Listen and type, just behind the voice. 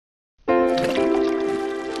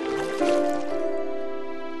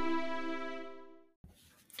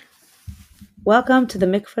Welcome to the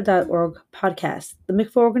Mikvah.org podcast. The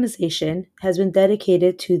Mikvah organization has been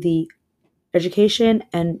dedicated to the education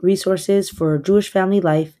and resources for Jewish family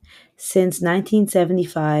life since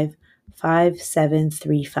 1975,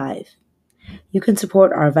 5735. You can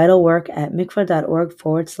support our vital work at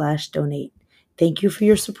mikvah.org/donate. Thank you for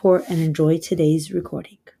your support and enjoy today's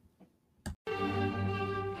recording.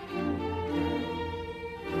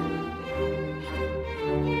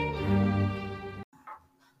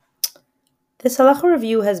 This Halacha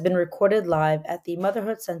review has been recorded live at the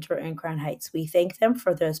Motherhood Center in Crown Heights. We thank them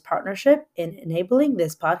for their partnership in enabling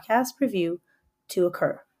this podcast review to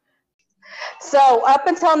occur. So up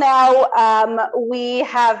until now, we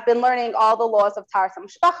have been learning all the laws of Taras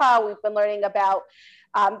HaMishpacha. We've been learning about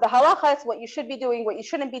the halachas, what you should be doing, what you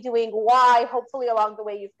shouldn't be doing, why. Hopefully along the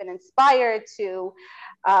way you've been inspired to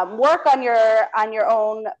work on your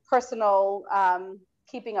own personal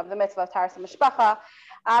keeping of the mitzvah of Taras HaMishpacha.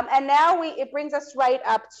 And now it brings us right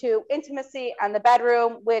up to intimacy and the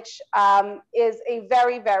bedroom, which is a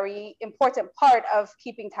very, very important part of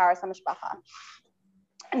keeping Taras HaMishpacha.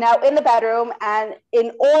 Now, in the bedroom and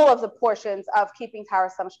in all of the portions of keeping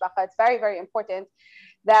Taras HaMishpacha, it's very, very important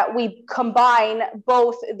that we combine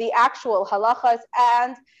both the actual halachas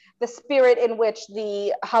and the spirit in which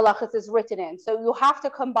the halachas is written in. So you have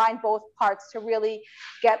to combine both parts to really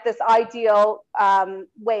get this ideal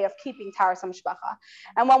way of keeping Taras HaMishpacha.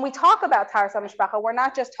 And when we talk about Taras HaMishpacha, we're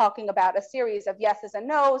not just talking about a series of yeses and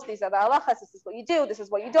nos. These are the halachas. This is what you do. This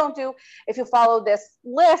is what you don't do. If you follow this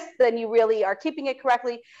list, then you really are keeping it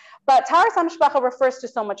correctly. But Taras HaMishpacha refers to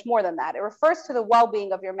so much more than that. It refers to the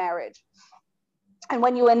well-being of your marriage. And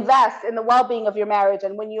when you invest in the well-being of your marriage,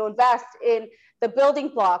 and when you invest in the building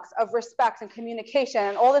blocks of respect and communication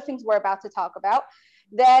and all the things we're about to talk about,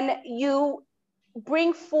 then you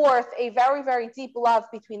bring forth a very, very deep love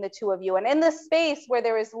between the two of you. And in this space where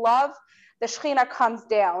there is love, the Shekhinah comes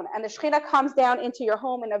down, and the Shekhinah comes down into your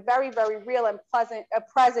home in a very, very real and present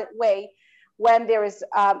way when there is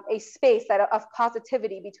a space of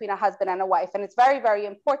positivity between a husband and a wife. And it's very, very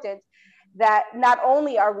important that not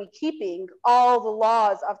only are we keeping all the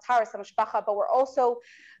laws of Taras HaMishpacha, but we're also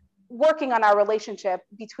working on our relationship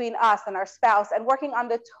between us and our spouse and working on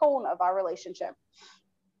the tone of our relationship.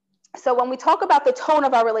 So when we talk about the tone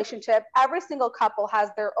of our relationship, every single couple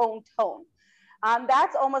has their own tone.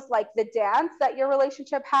 That's almost like the dance that your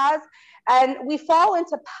relationship has. And we fall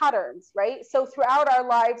into patterns, right? So throughout our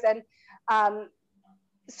lives, and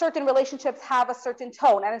certain relationships have a certain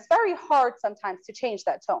tone, and it's very hard sometimes to change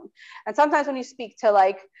that tone. And sometimes when you speak to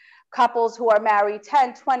like couples who are married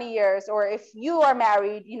 10, 20 years, or if you are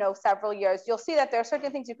married, several years, you'll see that there are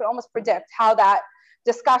certain things you can almost predict how that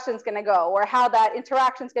discussion is going to go or how that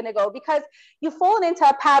interaction is going to go, because you've fallen into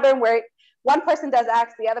a pattern where one person does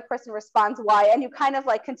X, the other person responds Y, and you kind of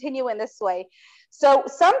like continue in this way. So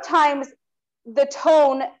sometimes the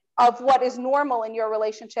tone of what is normal in your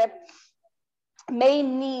relationship may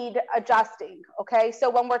need adjusting, okay? So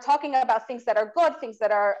when we're talking about things that are good, things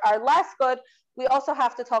that are less good, we also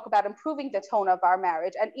have to talk about improving the tone of our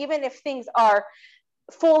marriage. And even if things are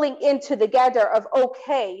falling into the gather of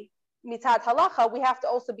okay, mitzad halacha, we have to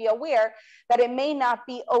also be aware that it may not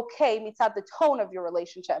be okay mitzad the tone of your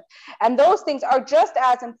relationship. And those things are just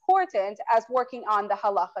as important as working on the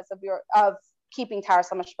halachas of keeping Taras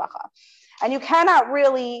HaMishpacha. And you cannot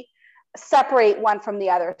really separate one from the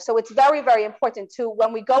other. So it's very, very important to,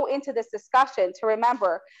 when we go into this discussion, to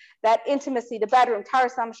remember that intimacy, the bedroom,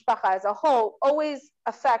 Taras HaMishpacha as a whole, always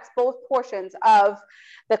affects both portions of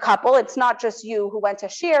the couple. It's not just you who went to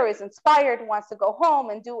shir, is inspired, wants to go home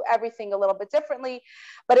and do everything a little bit differently,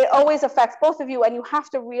 but it always affects both of you. And you have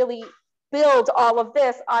to really build all of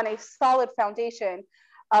this on a solid foundation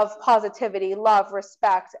of positivity, love,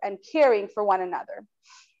 respect, and caring for one another.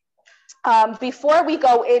 Before we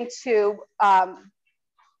go into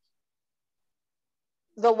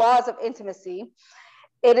the laws of intimacy,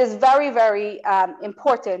 it is very, very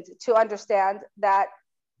important to understand that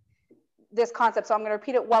this concept, so I'm going to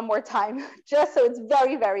repeat it one more time, just so it's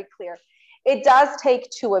very, very clear. It does take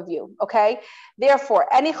two of you, okay? Therefore,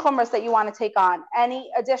 any chumras that you want to take on,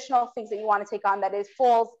 any additional things that you want to take on that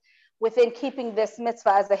falls within keeping this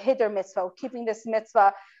mitzvah as a hiddur mitzvah, keeping this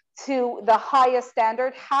mitzvah to the highest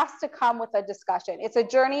standard, has to come with a discussion. It's a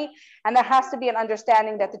journey, and there has to be an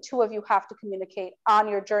understanding that the two of you have to communicate on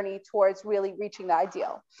your journey towards really reaching the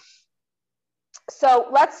ideal. So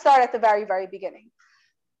let's start at the very, very beginning.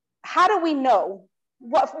 How do we know?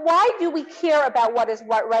 Why do we care about what is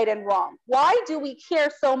right and wrong? Why do we care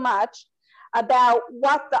so much about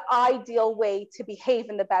what the ideal way to behave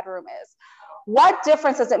in the bedroom is? What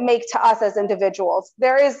difference does it make to us as individuals?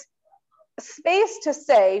 There is space to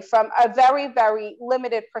say, from a very, very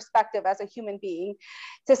limited perspective as a human being,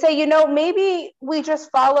 to say, maybe we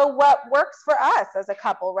just follow what works for us as a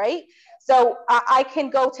couple, right? So I can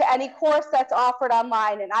go to any course that's offered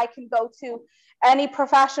online, and I can go to any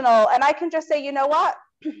professional, and I can just say, you know what?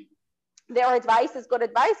 Their advice is good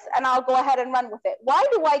advice, and I'll go ahead and run with it. Why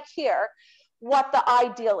do I care what the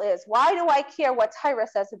ideal is? Why do I care what Torah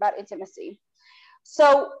says about intimacy?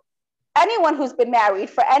 So anyone who's been married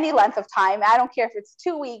for any length of time, I don't care if it's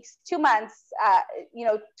 2 weeks, 2 months,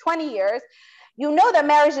 20 years, that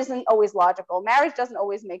marriage isn't always logical. Marriage doesn't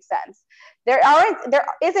always make sense. There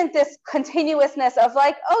isn't this continuousness of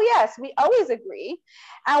like, oh yes, we always agree,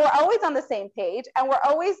 and we're always on the same page, and we're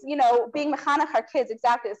always, being mechanech our kids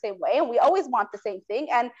exactly the same way, and we always want the same thing,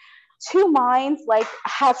 and two minds like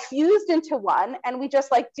have fused into one, and we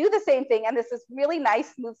just like do the same thing, and this is really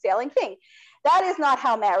nice, smooth sailing thing. That is not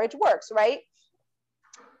how marriage works, right?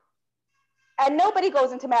 And nobody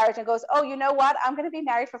goes into marriage and goes, oh, you know what? I'm going to be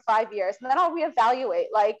married for 5 years, and then I'll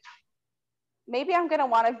reevaluate. Like, maybe I'm going to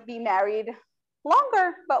want to be married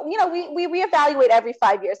longer, but we reevaluate every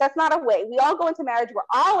 5 years. That's not a way. We all go into marriage. We're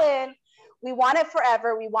all in. We want it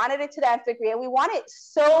forever. We wanted it to the nth degree, and we want it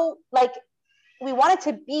so we want it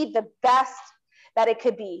to be the best that it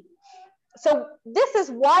could be. So this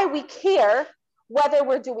is why we care whether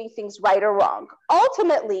we're doing things right or wrong.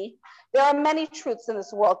 Ultimately, there are many truths in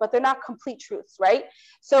this world, but they're not complete truths, right?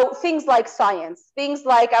 So things like science, things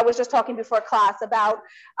like I was just talking before class about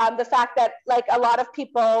the fact that like a lot of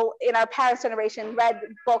people in our parents' generation read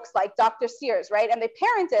books like Dr. Sears, right? And they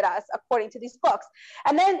parented us according to these books.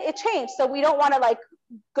 And then it changed. So we don't want to like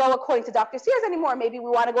go according to Dr. Sears anymore. Maybe we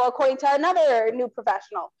want to go according to another new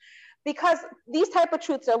professional, because these type of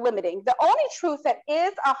truths are limiting. The only truth that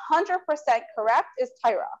is 100% correct is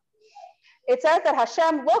Torah. It says that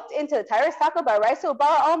Hashem looked into the Torah,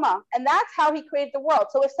 and that's how he created the world.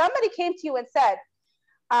 So if somebody came to you and said,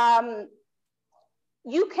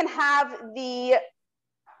 you can have the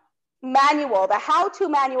manual, the how-to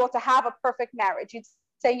manual to have a perfect marriage, you'd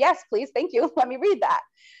say, yes, please, thank you, let me read that.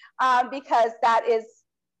 Because that is,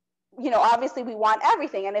 obviously we want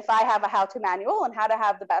everything. And if I have a how-to manual on how to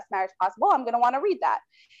have the best marriage possible, I'm going to want to read that.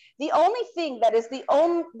 The only thing that is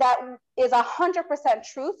 100%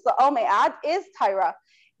 truth, the Omead, is Torah.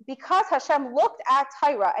 Because Hashem looked at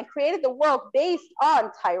Torah and created the world based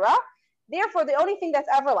on Torah, therefore the only thing that's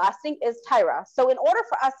everlasting is Torah. So in order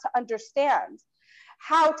for us to understand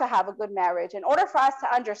how to have a good marriage, in order for us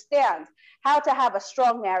to understand how to have a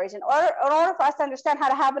strong marriage, in order for us to understand how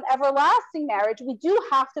to have an everlasting marriage, we do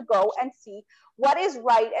have to go and see what is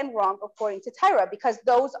right and wrong according to Torah, because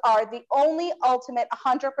those are the only ultimate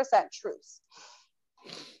 100% truths.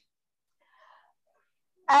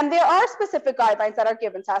 And there are specific guidelines that are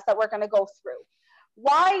given to us that we're going to go through.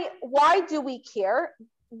 Why do we care?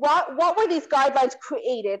 What were these guidelines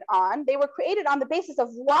created on? They were created on the basis of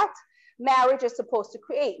what marriage is supposed to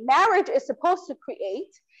create. Marriage is supposed to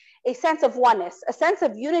create a sense of oneness, a sense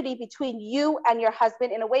of unity between you and your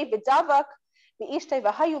husband in a way, that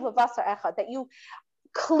you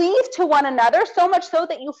cleave to one another so much so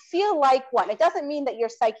that you feel like one. It doesn't mean that your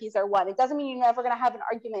psyches are one. It doesn't mean you're never going to have an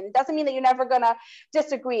argument. It doesn't mean that you're never going to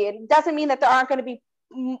disagree. It doesn't mean that there aren't going to be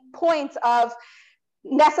points of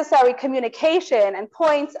necessary communication and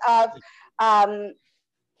points of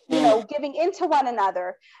giving into one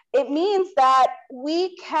another. It means that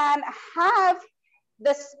we can have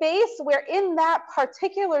the space where in that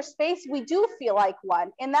particular space, we do feel like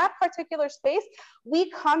one. In that particular space, we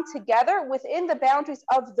come together within the boundaries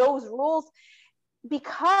of those rules,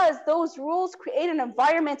 because those rules create an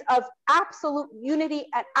environment of absolute unity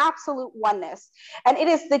and absolute oneness. And it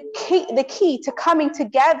is the key to coming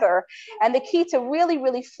together, and the key to really,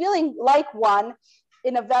 really feeling like one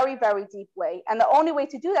in a very, very deep way. And the only way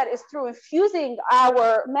to do that is through infusing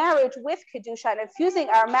our marriage with Kedusha and infusing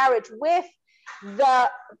our marriage with the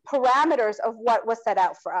parameters of what was set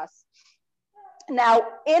out for us. Now,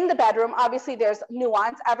 in the bedroom, obviously there's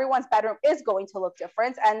nuance. Everyone's bedroom is going to look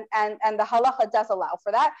different, and the halacha does allow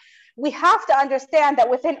for that. We have to understand that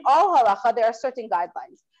within all halacha, there are certain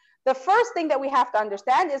guidelines. The first thing that we have to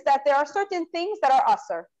understand is that there are certain things that are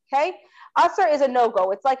asur, okay? Asur is a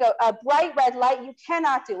no-go. It's like a bright red light. You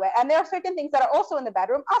cannot do it. And there are certain things that are also in the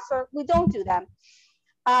bedroom, asur, we don't do them.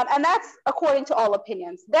 And that's according to all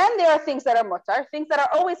opinions. Then there are things that are mutar, things that are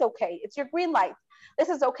always okay. It's your green light. This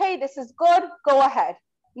is okay. This is good. Go ahead.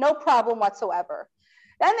 No problem whatsoever.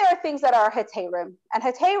 Then there are things that are heterim, and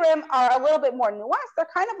heterim are a little bit more nuanced. They're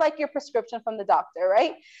kind of like your prescription from the doctor,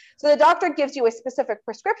 right? So the doctor gives you a specific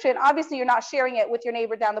prescription. Obviously, you're not sharing it with your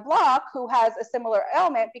neighbor down the block who has a similar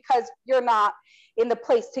ailment because you're not in the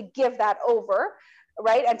place to give that over,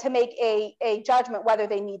 right? And to make a judgment whether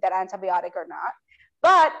they need that antibiotic or not.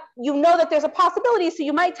 But you know that there's a possibility. So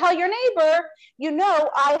you might tell your neighbor,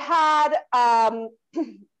 I had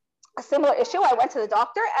a similar issue. I went to the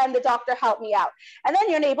doctor and the doctor helped me out. And then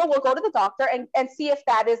your neighbor will go to the doctor and see if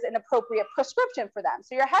that is an appropriate prescription for them.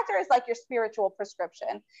 So your heter is like your spiritual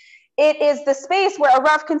prescription. It is the space where a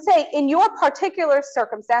Rav can say, in your particular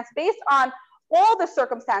circumstance, based on all the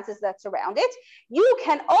circumstances that surround it, you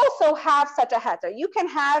can also have such a heter. You can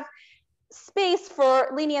have space for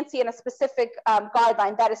leniency in a specific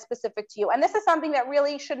guideline that is specific to you. And this is something that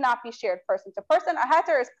really should not be shared person to person. A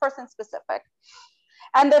heter is person specific.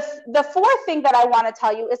 And the fourth thing that I want to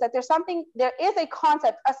tell you is that there is a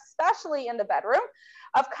concept, especially in the bedroom,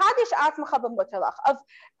 of Kaddish Atzmacha b'mutalach, of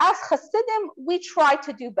as Hasidim, we try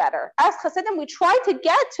to do better. As Hasidim, we try to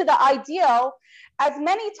get to the ideal as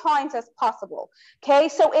many times as possible. Okay,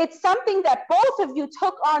 so it's something that both of you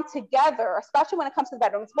took on together, especially when it comes to the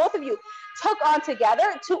bedrooms, both of you took on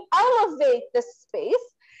together to elevate this space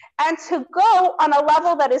and to go on a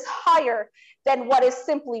level that is higher than what is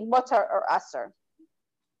simply mutar or asr.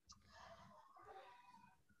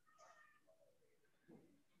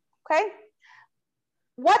 Okay,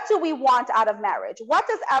 what do we want out of marriage? What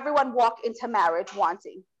does everyone walk into marriage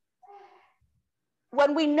wanting?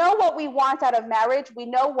 When we know what we want out of marriage, we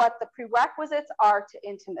know what the prerequisites are to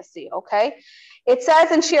intimacy, okay? It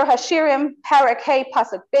says in Shir Hashirim, Perek Hey,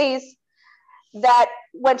 Pasuk Beis, that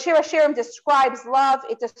when Shir Hashirim describes love,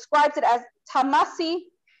 it describes it as Tamasi,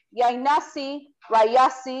 Yainasi,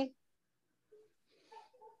 Rayasi.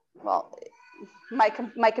 Well, my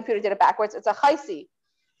computer did it backwards. It's a Chaisi.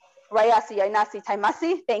 Rayasi, Yainasi,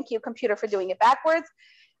 Taimasi. Thank you, computer, for doing it backwards.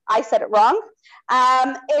 I said it wrong.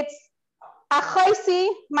 It's Achaisi,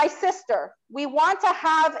 my sister. We want to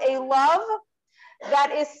have a love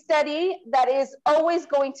that is steady, that is always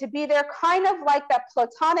going to be there, kind of like that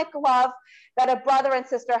platonic love that a brother and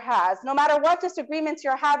sister has. No matter what disagreements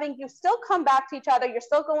you're having, you still come back to each other. You're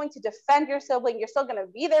still going to defend your sibling. You're still going to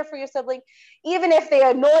be there for your sibling, even if they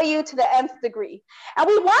annoy you to the nth degree. And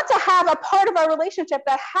we want to have a part of our relationship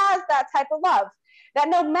that has that type of love, that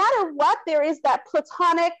no matter what, there is that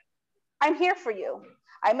platonic, I'm here for you.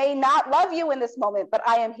 I may not love you in this moment, but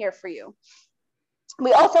I am here for you.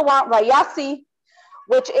 We also want Rayasi,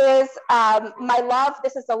 which is my love.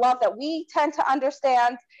 This is the love that we tend to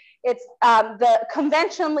understand. It's the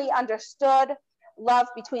conventionally understood love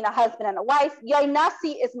between a husband and a wife.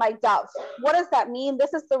 Yainasi is my dove. What does that mean?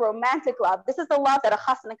 This is the romantic love. This is the love that a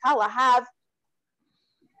chassan and kala have.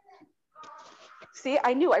 See,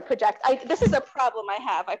 I knew I project. This is a problem I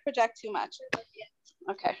have. I project too much.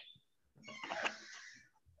 Okay.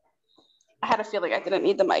 I had a feeling I didn't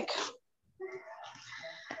need the mic.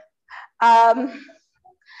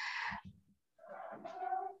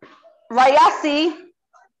 Rayasi,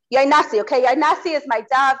 Yainasi, okay? Yainasi is my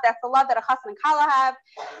dove. That's the love that a chassan and kala have.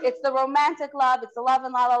 It's the romantic love. It's the love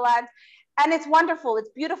in La La Land. And it's wonderful. It's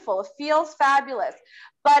beautiful. It feels fabulous.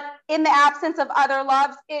 But in the absence of other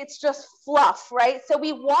loves, it's just fluff, right? So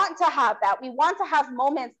we want to have that. We want to have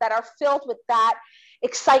moments that are filled with that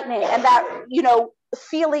excitement and that,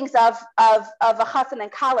 feelings of a chassan and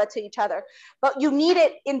kala to each other. But you need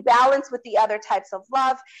it in balance with the other types of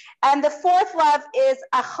love. And the fourth love is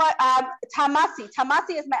tamasi.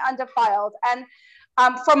 Tamasi is my undefiled. And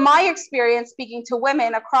from my experience speaking to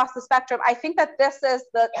women across the spectrum, I think that this is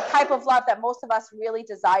the type of love that most of us really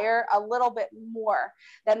desire a little bit more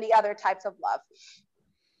than the other types of love.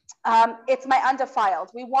 It's my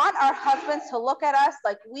undefiled. We want our husbands to look at us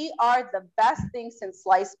like we are the best thing since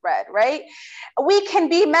sliced bread, right? We can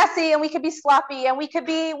be messy and we can be sloppy and we could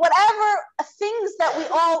be whatever things that we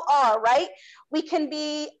all are, right? We can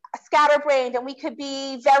be scatterbrained and we could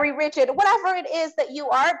be very rigid, whatever it is that you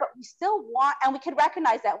are, but we still want, and we can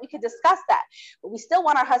recognize that, we could discuss that, but we still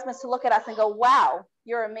want our husbands to look at us and go, wow,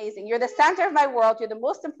 you're amazing. You're the center of my world. You're the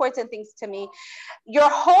most important things to me. You're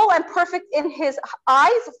whole and perfect in his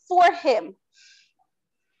eyes for him.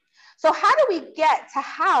 So how do we get to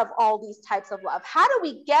have all these types of love? How do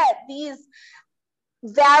we get these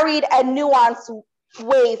varied and nuanced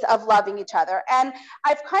ways of loving each other? And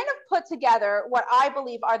I've kind of put together what I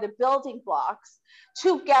believe are the building blocks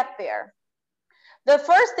to get there. The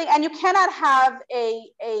first thing, and you cannot have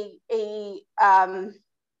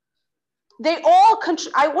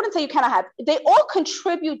I wouldn't say you cannot have, they all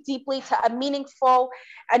contribute deeply to a meaningful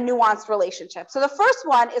and nuanced relationship. So the first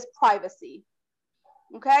one is privacy.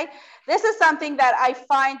 Okay, this is something that I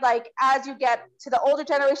find, like, as you get to the older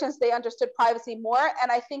generations, they understood privacy more.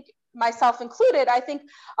 And I think, myself included, I think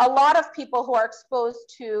a lot of people who are exposed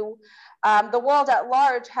to the world at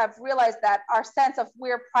large have realized that our sense of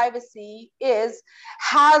where privacy is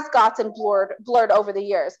has gotten blurred over the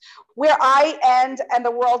years. Where I end and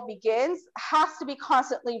the world begins has to be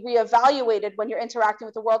constantly reevaluated when you're interacting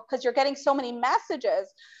with the world, because you're getting so many messages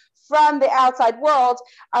from the outside world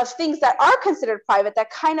of things that are considered private that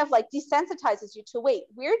kind of like desensitizes you to, wait,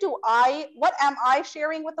 what am I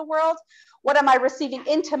sharing with the world? What am I receiving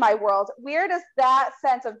into my world? Where does that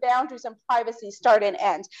sense of boundaries and privacy start and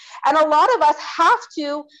end? And a lot of us have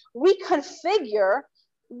to reconfigure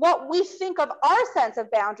what we think of our sense of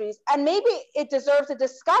boundaries. And maybe it deserves a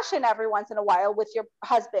discussion every once in a while with your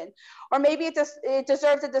husband, or maybe it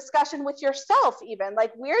deserves a discussion with yourself even.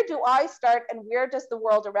 Like, where do I start and where does the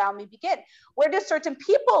world around me begin? Where do certain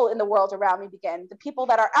people in the world around me begin? The people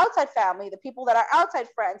that are outside family, the people that are outside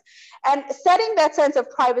friends. And setting that sense of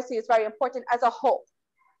privacy is very important as a whole.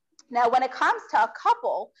 Now, when it comes to a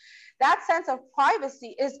couple, that sense of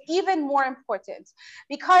privacy is even more important,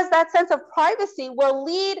 because that sense of privacy will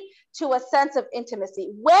lead to a sense of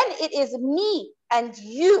intimacy. When it is me and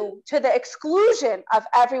you to the exclusion of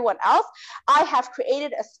everyone else, I have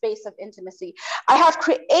created a space of intimacy. I have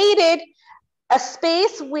created a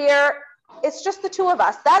space where it's just the two of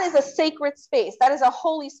us. That is a sacred space. That is a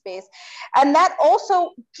holy space. And that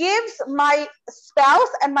also gives my spouse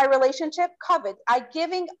and my relationship covet. I'm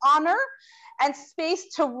giving honor and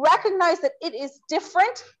space to recognize that it is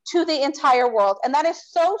different to the entire world. And that is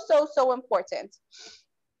so, so, so important.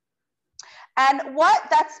 And what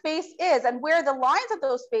that space is and where the lines of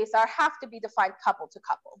those spaces are have to be defined couple to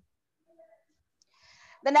couple.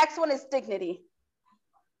 The next one is dignity.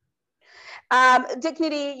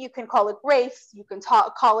 Dignity, you can call it grace, you can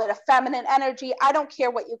call it a feminine energy. I don't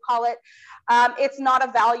care what you call it. It's not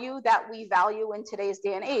a value that we value in today's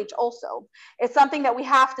day and age also. It's something that we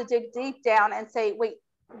have to dig deep down and say, wait,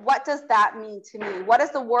 what does that mean to me? What is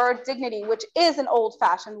the word dignity, which is an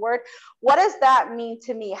old-fashioned word? What does that mean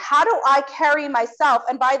to me? How do I carry myself?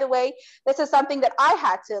 And by the way, this is something that I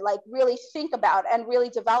had to like really think about and really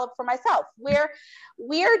develop for myself. Where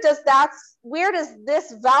does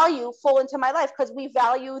this value fall into my life? Because we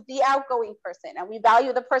value the outgoing person, and we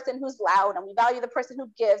value the person who's loud, and we value the person who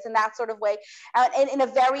gives in that sort of way, and in a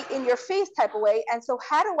very in-your-face type of way. And so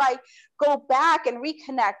how do I go back and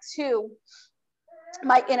reconnect to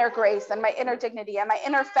my inner grace and my inner dignity and my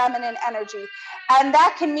inner feminine energy? And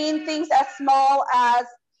that can mean things as small as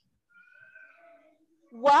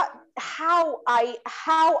how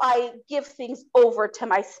I give things over to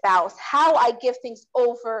my spouse, how I give things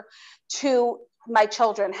over to my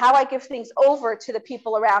children, how I give things over to the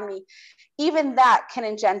people around me. Even that can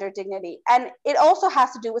engender dignity. And it also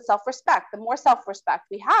has to do with self-respect. The more self-respect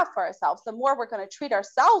we have for ourselves, the more we're going to treat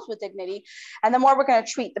ourselves with dignity, and the more we're going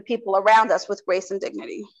to treat the people around us with grace and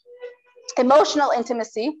dignity. Emotional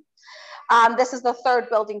intimacy. This is the third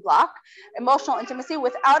building block. Emotional intimacy.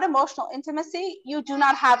 Without emotional intimacy, you do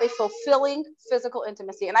not have a fulfilling physical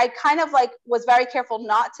intimacy. And I kind of like was very careful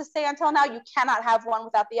not to say until now, you cannot have one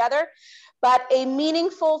without the other. But a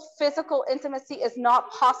meaningful physical intimacy is not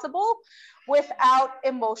possible without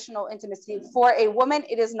emotional intimacy. For a woman,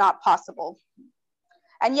 it is not possible.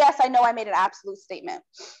 And yes, I know I made an absolute statement.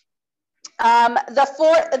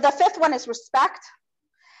 The fifth one is respect.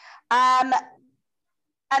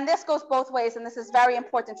 And this goes both ways, and this is very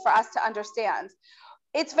important for us to understand.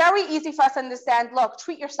 It's very easy for us to understand, look,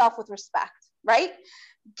 treat yourself with respect, right?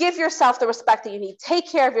 Give yourself the respect that you need. Take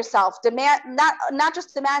care of yourself. Demand, not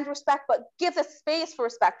just demand respect, but give the space for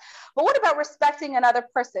respect. But what about respecting another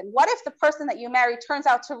person? What if the person that you marry turns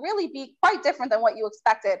out to really be quite different than what you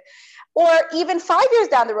expected? Or even 5 years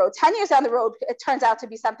down the road, 10 years down the road, it turns out to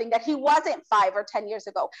be something that he wasn't 5 or 10 years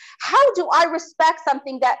ago. How do I respect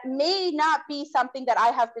something that may not be something that I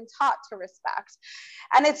have been taught to respect?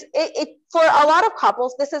 And it's for a lot of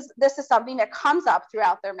couples, this is something that comes up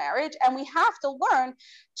throughout their marriage, and we have to learn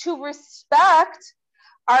to respect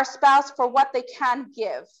our spouse for what they can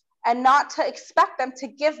give, and not to expect them to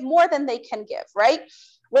give more than they can give, right?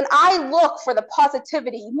 When I look for the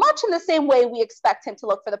positivity, much in the same way we expect him to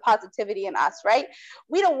look for the positivity in us, right?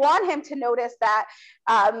 We don't want him to notice that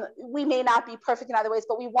we may not be perfect in other ways,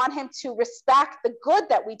 but we want him to respect the good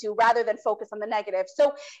that we do rather than focus on the negative.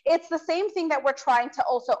 So it's the same thing that we're trying to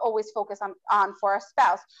also always focus on for our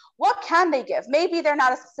spouse. What can they give? Maybe they're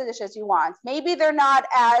not as seditious as you want. Maybe they're not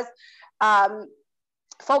as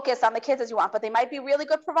focus on the kids as you want, but they might be really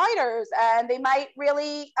good providers, and they might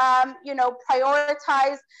really,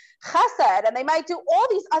 prioritize chesed, and they might do all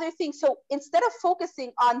these other things. So instead of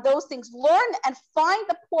focusing on those things, learn and find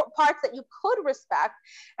the parts that you could respect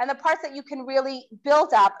and the parts that you can really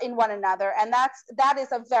build up in one another. And that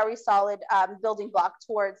is a very solid building block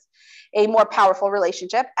towards a more powerful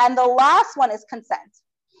relationship. And the last one is consent.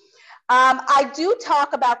 I do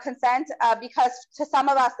talk about consent because to some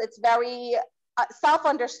of us, it's very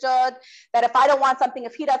self-understood that if I don't want something,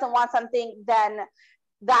 if he doesn't want something, then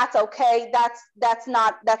that's okay. That's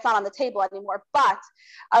not on the table anymore. But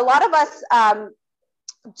a lot of us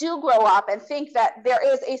do grow up and think that there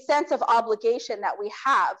is a sense of obligation that we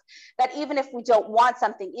have, that even if we don't want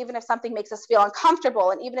something, even if something makes us feel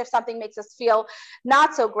uncomfortable, and even if something makes us feel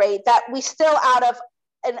not so great, that we still, out of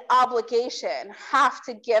an obligation, have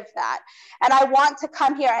to give that. And I want to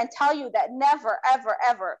come here and tell you that never, ever,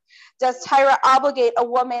 ever does Torah obligate a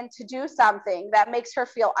woman to do something that makes her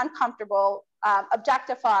feel uncomfortable,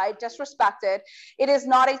 objectified, disrespected. It is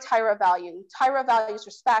not a Torah value. Torah values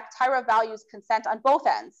respect. Torah values consent on both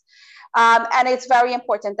ends. And it's very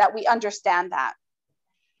important that we understand that.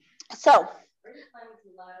 So,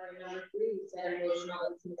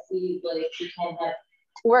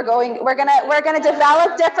 we're gonna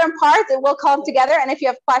develop different parts, and we'll come together. And if you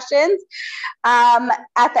have questions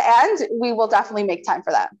at the end, we will definitely make time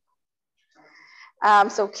for that.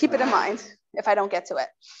 So keep it in mind if I don't get to it.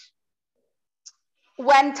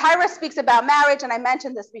 When Torah speaks about marriage, and I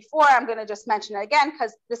mentioned this before, I'm going to just mention it again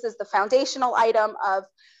because this is the foundational item of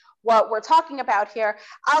what we're talking about here.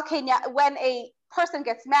 When a person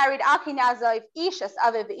gets married, a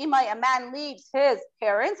man leaves his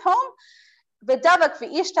parents' home,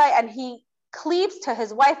 and he cleaves to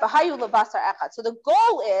his wife. So the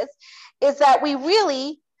goal is that we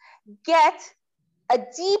really get a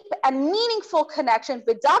deep and meaningful connection,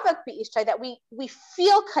 that we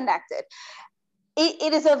feel connected.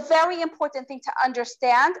 It is a very important thing to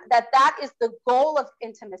understand that is the goal of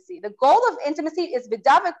intimacy. The goal of intimacy is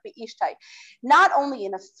v'davak b'ishtai, not only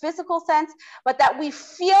in a physical sense, but that we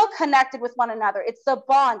feel connected with one another. It's the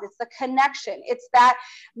bond, it's the connection, it's that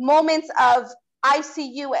moments of I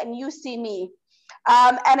see you and you see me.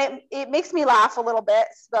 And it makes me laugh a little bit,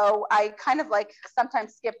 so I kind of like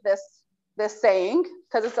sometimes skip this saying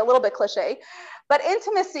because it's a little bit cliche. But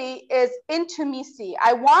intimacy is intimacy.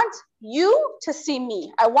 I want you to see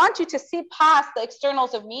me. I want you to see past the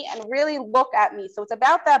externals of me and really look at me. So it's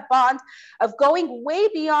about that bond of going way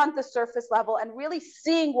beyond the surface level and really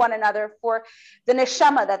seeing one another for the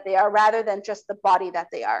neshama that they are, rather than just the body that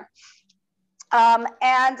they are.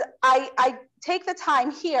 And I take the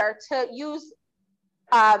time here to use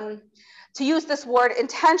this word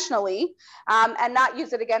intentionally, and not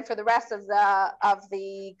use it again for the rest of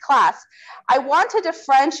the class. I want to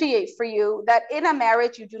differentiate for you that in a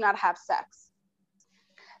marriage you do not have sex.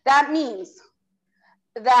 That means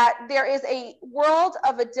that there is a world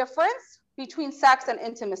of a difference between sex and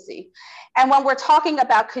intimacy. And when we're talking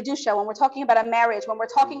about kedusha, when we're talking about a marriage, when we're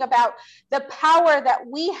talking about the power that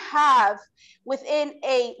we have within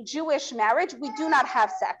a Jewish marriage, we do not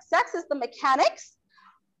have sex. Sex is the mechanics,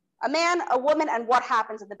 a man, a woman, and what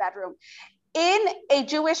happens in the bedroom. In a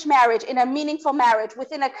Jewish marriage, in a meaningful marriage,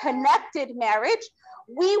 within a connected marriage,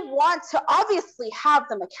 we want to obviously have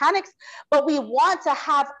the mechanics, but we want to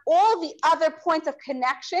have all the other points of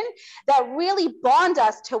connection that really bond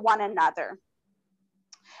us to one another.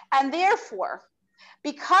 And therefore,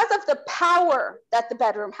 because of the power that the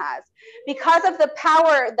bedroom has, because of the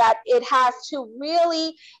power that it has to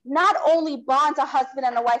really not only bond a husband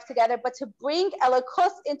and a wife together, but to bring Elokus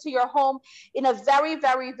into your home in a very,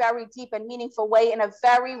 very, very deep and meaningful way, in a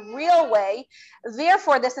very real way.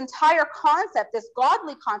 Therefore, this entire concept, this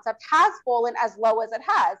godly concept, has fallen as low as it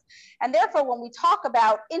has. And therefore, when we talk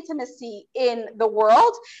about intimacy in the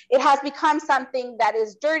world, it has become something that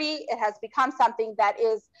is dirty. It has become something that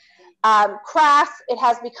is crass. It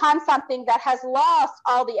has become something that has lost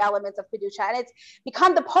all the elements of Kedusha, and it's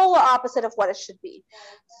become the polar opposite of what it should be.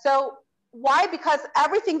 So why? Because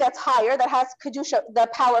everything that's higher, that has Kedusha, the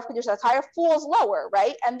power of Kedusha that's higher, falls lower,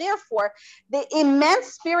 right? And therefore, the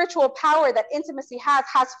immense spiritual power that intimacy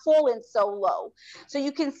has fallen so low. So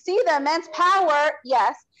you can see the immense power,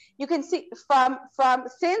 yes, you can see from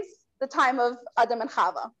since the time of Adam and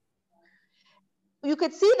Chava. You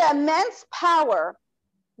could see the immense power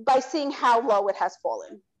by seeing how low it has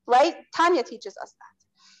fallen, right? Tanya teaches us that.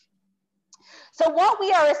 So what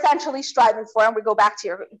we are essentially striving for, and we go back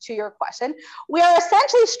to your question, we are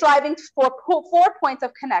essentially striving for 4 points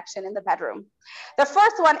of connection in the bedroom. The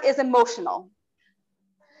first one is emotional.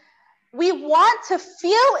 We want to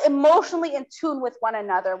feel emotionally in tune with one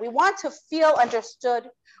another. We want to feel understood.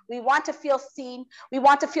 We want to feel seen. We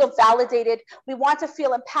want to feel validated. We want to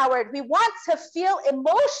feel empowered. We want to feel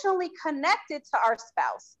emotionally connected to our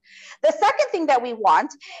spouse. The second thing that we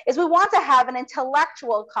want is we want to have an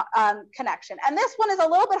intellectual connection. And this one is a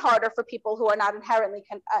little bit harder for people who are not inherently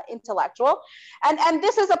intellectual. And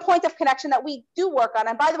this is a point of connection that we do work on.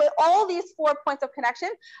 And by the way, all these 4 points of connection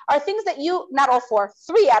are things that you, not all 4,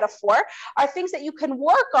 3 out of 4, are things that you can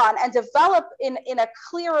work on and develop in a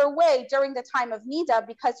clearer way during the time of nida,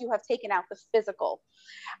 because you have taken out the physical.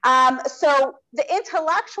 So the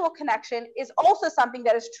intellectual connection is also something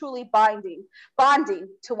that is truly bonding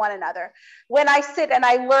to one another. When I sit and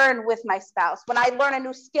I learn with my spouse, when I learn a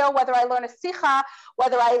new skill, whether I learn a sikha,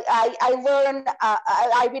 whether I learn,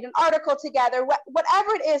 I read an article together,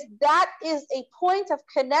 whatever it is, that is a point of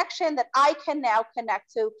connection that I can now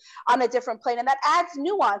connect to on a different plane. And that adds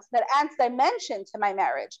nuance, that adds dimension to my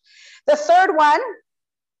marriage. The third one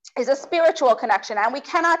is a spiritual connection, and we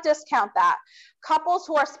cannot discount that. Couples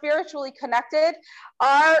who are spiritually connected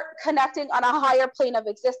are connecting on a higher plane of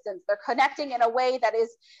existence. They're connecting in a way that is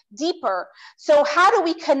deeper. So how do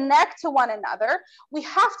we connect to one another? We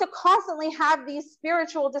have to constantly have these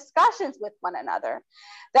spiritual discussions with one another.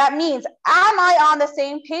 That means, am I on the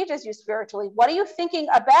same page as you spiritually? What are you thinking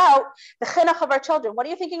about the chinuch of our children? What are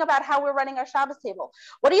you thinking about how we're running our Shabbos table?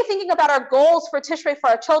 What are you thinking about our goals for Tishrei for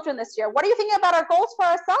our children this year? What are you thinking about our goals for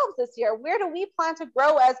ourselves this year? Where do we plan to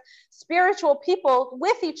grow as spiritual people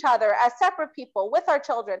with each other, as separate people, with our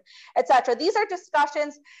children, etc.? These are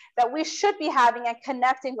discussions that we should be having and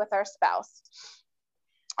connecting with our spouse.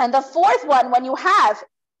 And the fourth one, when you have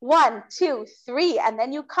 1, 2, 3, and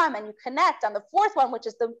then you come and you connect on the fourth one, which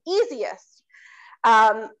is the easiest,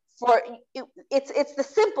 it's the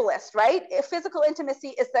simplest, right? Physical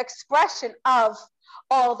intimacy is the expression of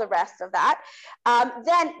all the rest of that.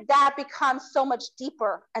 Then that becomes so much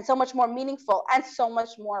deeper and so much more meaningful and so much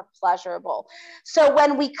more pleasurable. So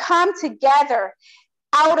when we come together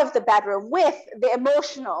out of the bedroom with the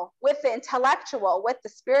emotional, with the intellectual, with the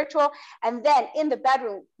spiritual, and then in the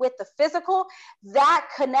bedroom with the physical, that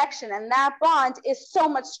connection and that bond is so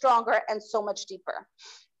much stronger and so much deeper.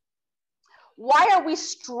 Why are we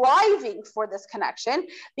striving for this connection?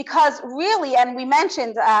 Because really, and we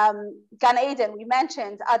mentioned Gan Eden, we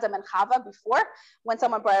mentioned Adam and Chava before when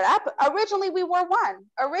someone brought it up. Originally, we were one.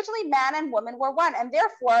 Originally, man and woman were one. And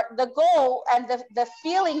therefore, the goal and the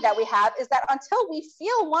feeling that we have is that until we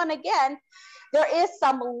feel one again, there is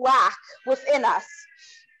some lack within us.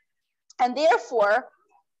 And therefore,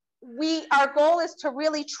 our goal is to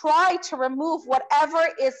really try to remove whatever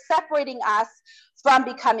is separating us from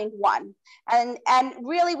becoming one. And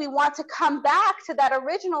really we want to come back to that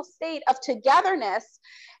original state of togetherness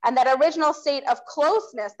and that original state of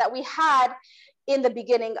closeness that we had in the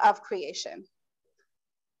beginning of creation.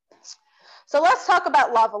 So let's talk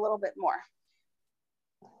about love a little bit more.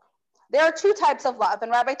 There are 2 types of love,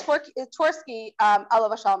 and Rabbi Boyarsky,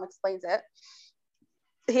 Alav Shalom, explains it.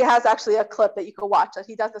 He has actually a clip that you can watch.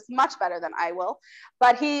 He does this much better than I will.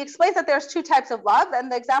 But he explains that there's 2 types of love,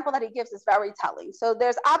 and the example that he gives is very telling. So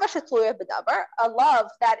there's ava shetluya b'davar, a love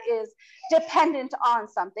that is dependent on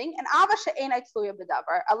something, and ava she'enai tluya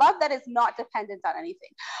b'davar, a love that is not dependent on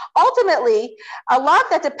anything. Ultimately, a love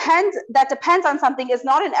that depends on something is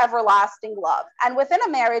not an everlasting love. And within a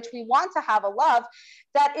marriage, we want to have a love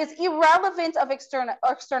that is irrelevant of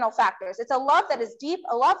external factors. It's a love that is deep,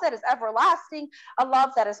 a love that is everlasting, a love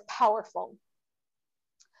that is powerful.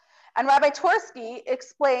 And Rabbi Boyarsky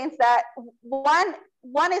explains that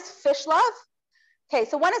one is fish love. Okay,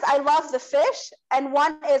 so one is I love the fish, and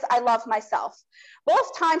one is I love myself.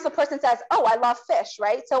 Both times the person says, oh, I love fish,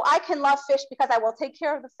 right? So I can love fish because I will take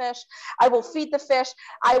care of the fish, I will feed the fish,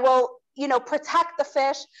 I will protect the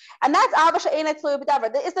fish. And that's ava she'enai tluya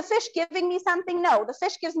b'davar. Is the fish giving me something? No, the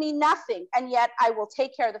fish gives me nothing. And yet I will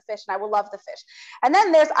take care of the fish and I will love the fish. And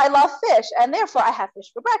then there's I love fish. And therefore I have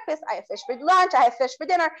fish for breakfast, I have fish for lunch, I have fish for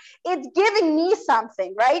dinner. It's giving me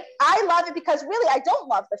something, right? I love it because really I don't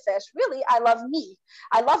love the fish. Really, I love me.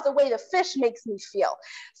 I love the way the fish makes me feel.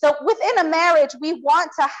 So within a marriage, we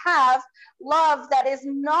want to have love that is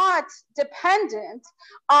not dependent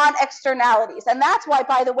on externalities. And that's why,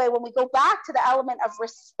 by the way, when we go back to the element of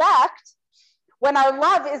respect, when our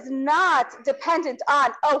love is not dependent on,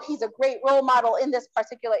 oh, he's a great role model in this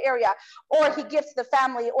particular area, or he gives to the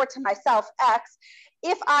family or to myself X,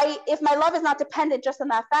 if my love is not dependent just on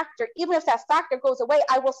that factor, even if that factor goes away,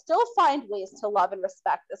 I will still find ways to love and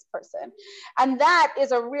respect this person. And that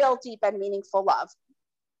is a real deep and meaningful love.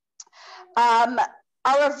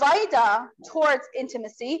 Our vaida towards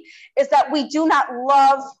intimacy is that we do not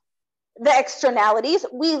love the externalities.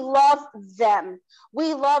 We love them.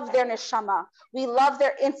 We love their neshama. We love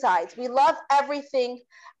their insides. We love everything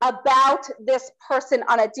about this person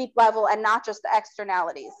on a deep level and not just the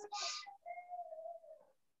externalities.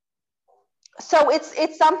 So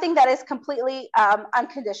it's something that is completely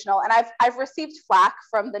unconditional. And I've received flack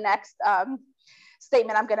from the next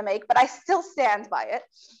statement I'm going to make, but I still stand by it.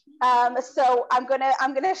 So I'm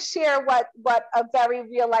gonna share what a very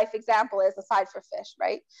real life example is, aside for fish,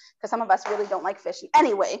 right? Because some of us really don't like fish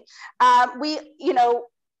anyway.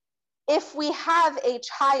 If we have a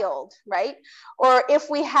child, right, or if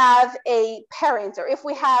we have a parent, or if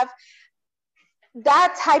we have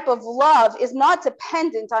that type of love is not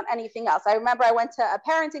dependent on anything else. I remember I went to a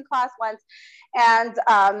parenting class once, and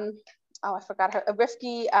I forgot her,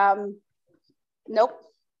 Rivky. Nope.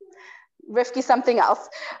 Rivky something else.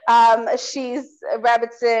 She's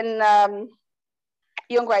Rabbitson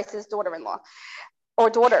Jungreis's daughter-in-law or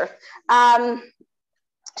daughter.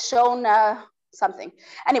 Shown something.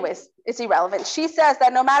 Anyways, it's irrelevant. She says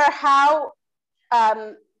that no matter how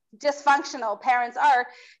dysfunctional parents are,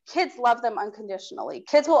 kids love them unconditionally.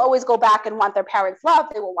 Kids will always go back and want their parents' love.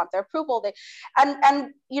 They will want their approval.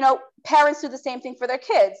 And parents do the same thing for their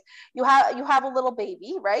kids. You have a little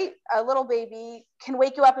baby, right? A little baby can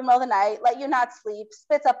wake you up in the middle of the night, let you not sleep,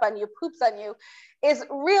 spits up on you, poops on you, is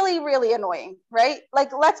really, really annoying, right?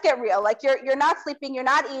 Like, let's get real. Like, you're not sleeping, you're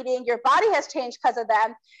not eating, your body has changed because of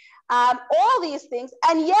them. All these things,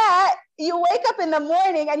 and yet you wake up in the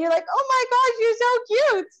morning and you're like, oh my gosh, you're so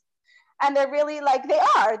cute. And they're really like,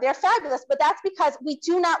 they're fabulous, but that's because we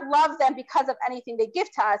do not love them because of anything they give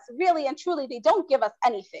to us. Really and truly, they don't give us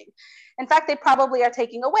anything. In fact, they probably are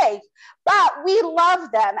taking away, but we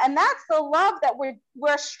love them. And that's the love that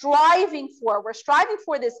we're striving for. We're striving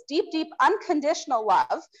for this deep, deep, unconditional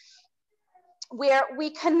love, where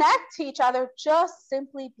we connect to each other just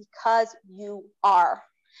simply because you are.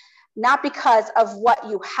 Not because of what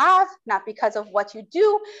you have, not because of what you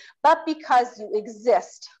do, but because you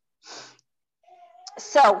exist.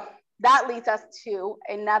 So that leads us to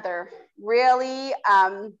another really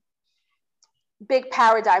big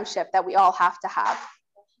paradigm shift that we all have to have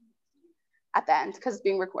at the end, because it's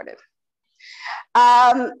being recorded.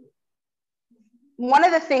 One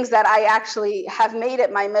of the things that I actually have made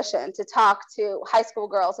it my mission to talk to high school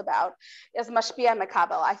girls about is mashpia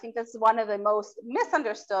mekabel. I think this is one of the most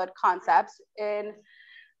misunderstood concepts in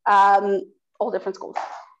all different schools.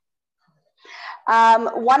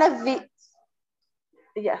 One of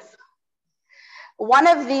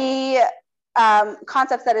the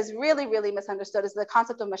concepts that is really, really misunderstood is the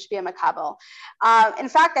concept of mashpia mekabel. In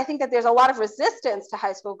fact, I think that there's a lot of resistance to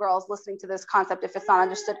high school girls listening to this concept if it's not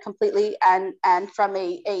understood completely and from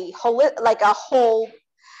a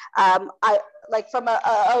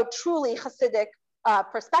truly Hasidic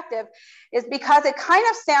perspective, is because it kind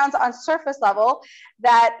of sounds on surface level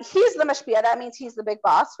that he's the mashpia, that means he's the big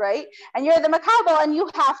boss, right? And you're the makabel, and you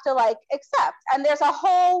have to accept. And there's a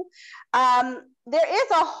whole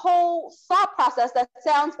thought process that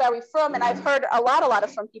sounds very firm, and I've heard a lot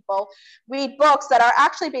of from people read books that are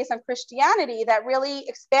actually based on Christianity that really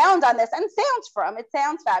expound on this, and it sounds firm, it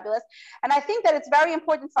sounds fabulous. And I think that it's very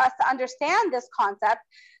important for us to understand this concept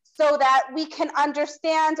so that we can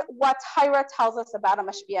understand what Torah tells us about a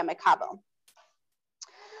mashpia mekabel.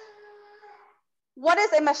 What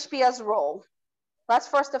is a mashpia's role? Let's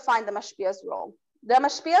first define the mashpia's role. The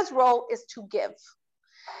mashpia's role is to give.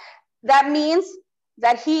 That means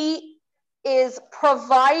that he is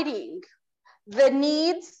providing the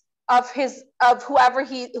needs of whoever's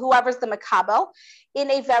the mekabel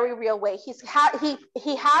in a very real way. He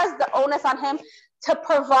has the onus on him to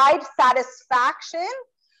provide satisfaction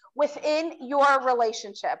within your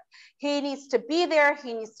relationship. He needs to be there.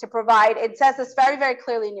 He needs to provide. It says this very, very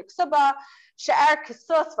clearly in Yeksuba. She'er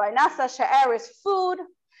kisus v'nasa. She'er is food.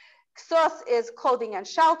 Ksus is clothing and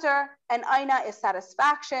shelter. And aina is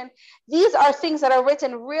satisfaction. These are things that are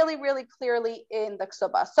written really, really clearly in the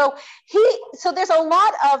Ksuba. So there's a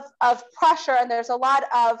lot of pressure, and there's a lot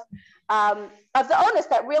of the onus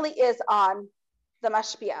that really is on the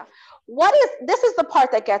mashpia. This is the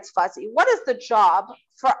part that gets fuzzy. What is the job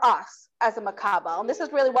for us as a makabel? And this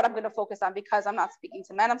is really what I'm going to focus on, because I'm not speaking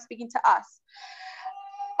to men, I'm speaking to us.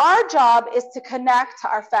 Our job is to connect to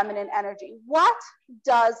our feminine energy. What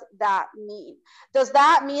does that mean? Does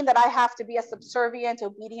that mean that I have to be a subservient,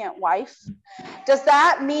 obedient wife? Does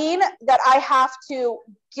that mean that I have to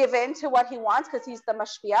give in to what he wants because he's the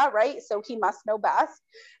mashpia, right? So he must know best.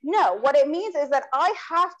 No, what it means is that I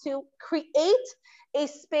have to create a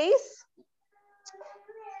space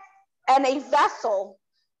and a vessel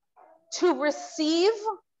to receive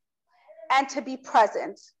and to be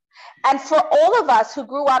present. And for all of us who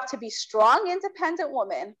grew up to be strong, independent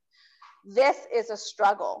women, this is a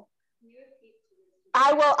struggle.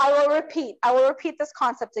 I will repeat this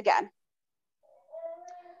concept again.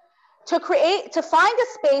 To find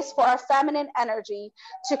a space for our feminine energy,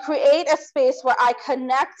 to create a space where I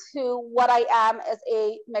connect to what I am as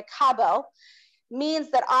a mekabel,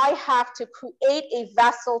 means that I have to create a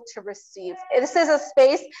vessel to receive. This is a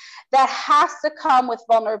space that has to come with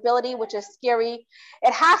vulnerability, which is scary.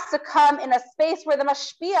 It has to come in a space where the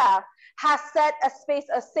mashpia has set a space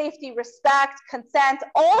of safety, respect, consent,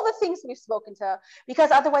 all the things we've spoken to,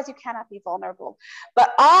 because otherwise you cannot be vulnerable.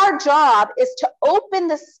 But our job is to open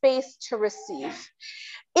the space to receive.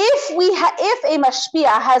 If a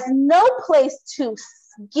mashpia has no place to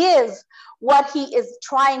give what he is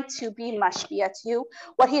trying to be mashpia to you,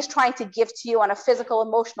 what he's trying to give to you on a physical,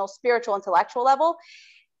 emotional, spiritual, intellectual level,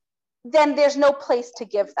 then there's no place to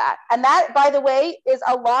give that. And that, by the way, is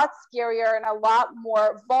a lot scarier and a lot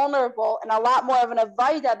more vulnerable and a lot more of an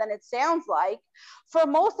avoida than it sounds like for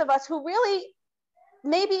most of us who really,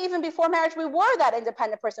 maybe even before marriage, we were that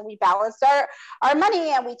independent person. We balanced our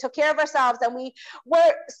money and we took care of ourselves and we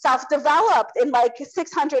were self-developed in like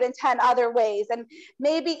 610 other ways. And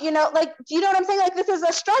maybe, do you know what I'm saying? Like, this is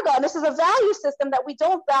a struggle and this is a value system that we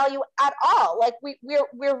don't value at all. Like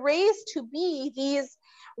we're raised to be these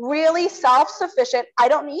really self-sufficient. I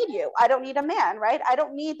don't need you. I don't need a man, right? I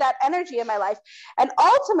don't need that energy in my life. And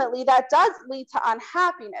ultimately that does lead to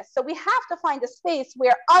unhappiness. So we have to find a space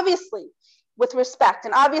where, obviously, with respect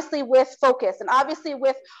and obviously with focus and obviously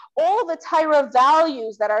with all the Torah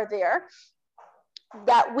values that are there,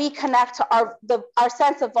 that we connect to our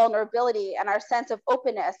sense of vulnerability and our sense of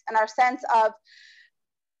openness and our sense of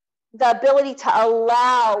the ability to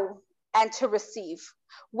allow and to receive,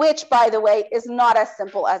 which, by the way, is not as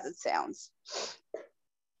simple as it sounds.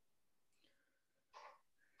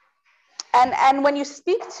 And when you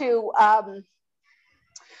speak to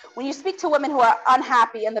women who are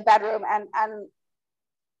unhappy in the bedroom, and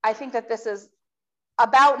I think that this is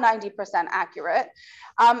about 90% accurate,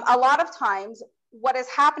 a lot of times what is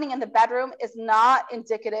happening in the bedroom is not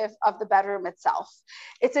indicative of the bedroom itself.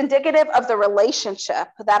 It's indicative of the relationship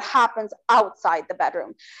that happens outside the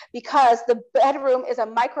bedroom, because the bedroom is a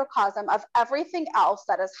microcosm of everything else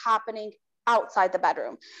that is happening outside the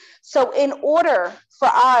bedroom. So in order for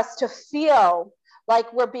us to feel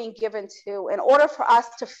like we're being given to, in order for us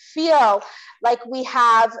to feel like we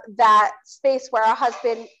have that space where our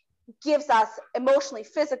husband gives us emotionally,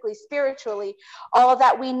 physically, spiritually, all of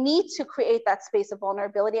that, we need to create that space of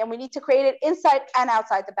vulnerability, and we need to create it inside and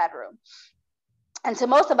outside the bedroom. And to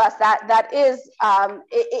most of us, that is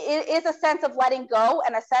it is a sense of letting go,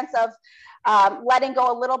 and a sense of letting go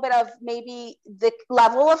a little bit of maybe the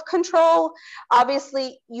level of control.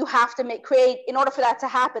 Obviously, you have to create, in order for that to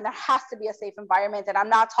happen, there has to be a safe environment. And I'm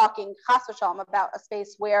not talking chas v'shalom about a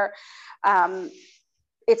space where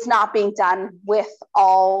it's not being done with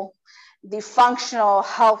all the functional,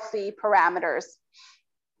 healthy parameters.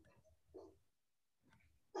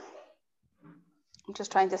 I'm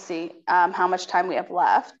just trying to see how much time we have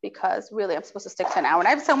left, because really I'm supposed to stick to an hour and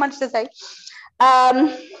I have so much to say.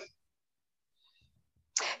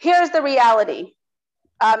 Here's the reality.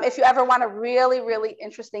 If you ever want a really, really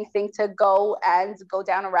interesting thing to go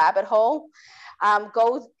down a rabbit hole,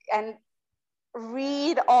 go and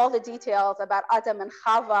read all the details about Adam and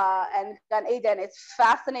Chava and Gan Eden. It's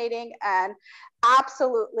fascinating and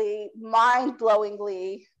absolutely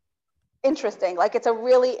mind-blowingly interesting. Like, it's a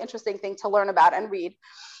really interesting thing to learn about and read.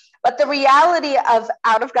 But the reality of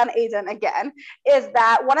out of Gan Eden, again, is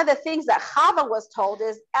that one of the things that Chava was told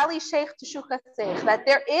is Eli Sheikh Teshuchasech, that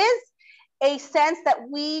there is a sense that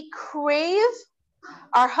we crave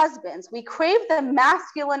our husbands. We crave the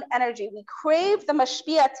masculine energy. We crave the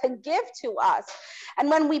mashpia to give to us. And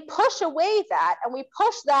when we push away that, and we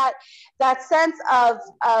push that sense of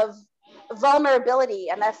vulnerability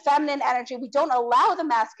and that feminine energy, we don't allow the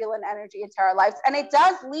masculine energy into our lives. And it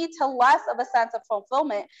does lead to less of a sense of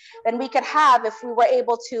fulfillment than we could have if we were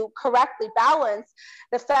able to correctly balance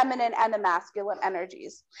the feminine and the masculine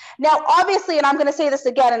energies. Now, obviously, and I'm going to say this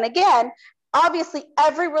again and again, obviously,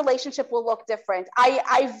 every relationship will look different.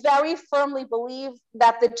 I very firmly believe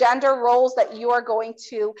that the gender roles that you are going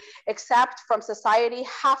to accept from society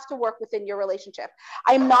have to work within your relationship.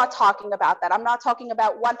 I'm not talking about that. I'm not talking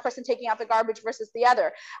about one person taking out the garbage versus the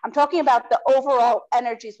other. I'm talking about the overall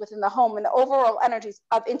energies within the home and the overall energies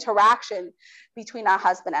of interaction between a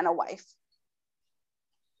husband and a wife.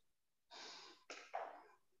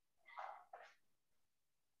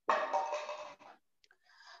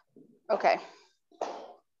 Okay.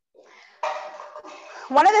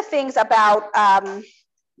 One of the things about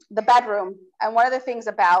the bedroom. And one of the things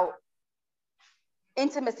about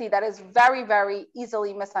intimacy that is very, very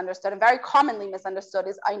easily misunderstood and very commonly misunderstood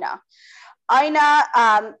is aina.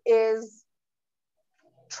 Aina is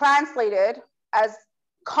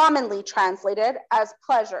commonly translated as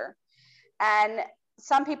pleasure. And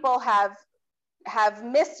some people have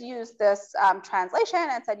misused this translation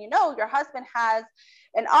and said, your husband has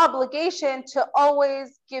an obligation to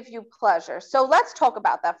always give you pleasure. So let's talk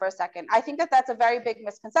about that for a second. I think that that's a very big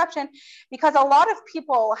misconception, because a lot of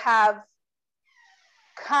people have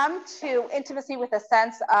come to intimacy with a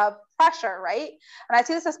sense of pressure, right? And I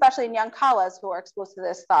see this especially in young Kalas who are exposed to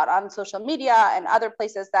this thought on social media and other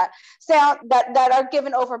places that that are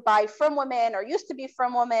given over by frum women or used to be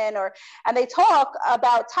frum women, and they talk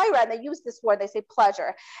about Tyra and they use this word, they say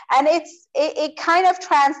pleasure. And it kind of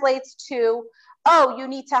translates to, oh, you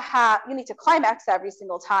need to climax every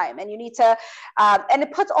single time, and you need to, and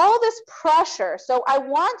it puts all this pressure. So I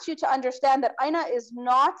want you to understand that aina is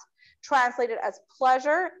not translated as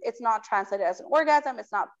pleasure. It's not translated as an orgasm.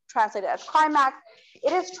 It's not translated as climax.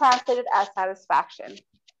 It is translated as satisfaction.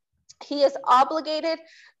 He is obligated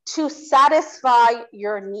to satisfy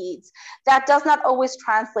your needs. That does not always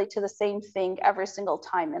translate to the same thing every single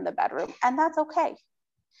time in the bedroom, and that's okay.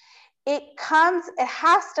 It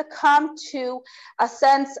has to come to a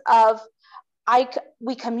sense of,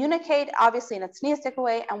 we communicate obviously in a tzniustic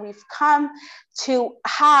way, and we've come to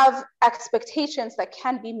have expectations that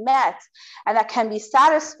can be met and that can be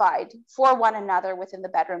satisfied for one another within the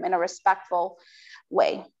bedroom in a respectful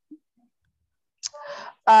way.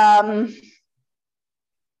 That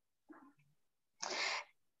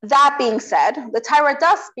being said, the Torah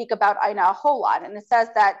does speak about aina a whole lot, and it says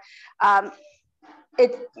that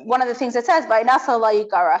one of the things it says,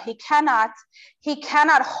 he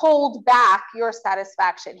cannot hold back your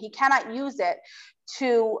satisfaction. He cannot use it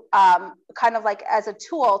to kind of like as a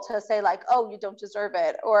tool to say like, oh, you don't deserve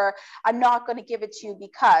it, or I'm not going to give it to you,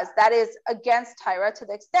 because that is against Torah, to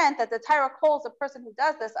the extent that the Torah calls a person who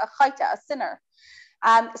does this a chayta, a sinner.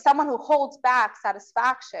 Someone who holds back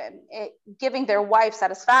satisfaction, giving their wife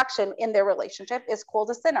satisfaction in their relationship, is called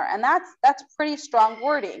a sinner. And that's pretty strong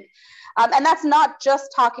wording. And that's not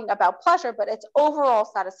just talking about pleasure, but it's overall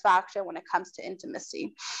satisfaction when it comes to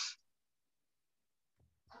intimacy.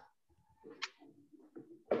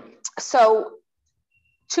 So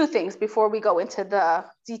 2 things before we go into the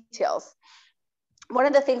details. One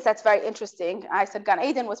of the things that's very interesting, I said Gan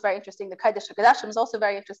Eden was very interesting, the Kodesh HaKodashim is also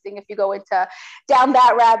very interesting if you go down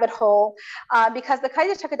that rabbit hole, because the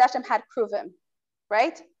Kodesh HaKodashim had kruvim,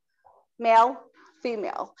 right? Male,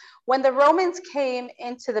 female. When the Romans came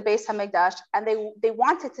into the Beis HaMikdash and they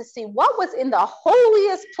wanted to see what was in the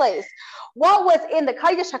holiest place, what was in the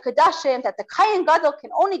Kodesh HaKodashim, that the Kohen Gadol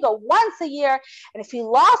can only go once a year, and if he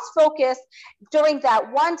lost focus during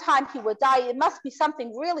that one time, he would die. It must be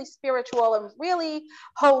something really spiritual and really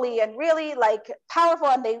holy and really like powerful,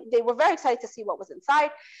 and they were very excited to see what was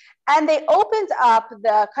inside. And they opened up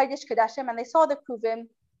the Kodesh HaKodashim and they saw the Kruvim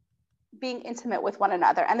being intimate with one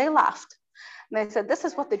another, and they laughed. And they said, this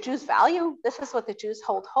is what the Jews value. This is what the Jews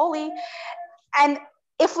hold holy. And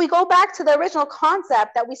if we go back to the original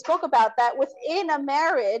concept that we spoke about, that within a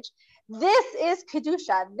marriage, this is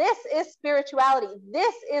Kedusha, this is spirituality,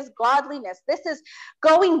 this is godliness, this is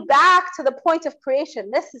going back to the point of creation,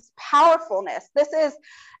 this is powerfulness, this is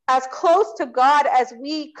as close to God as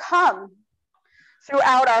we come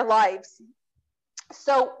throughout our lives.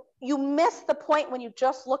 So you miss the point when you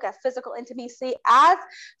just look at physical intimacy as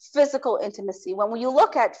physical intimacy. When you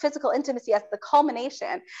look at physical intimacy as the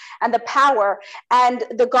culmination and the power and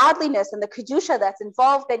the godliness and the kedusha that's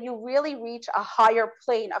involved, then you really reach a higher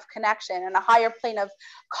plane of connection and a higher plane of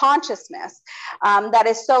consciousness that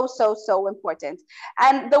is so, so, so important.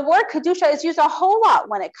 And the word kedusha is used a whole lot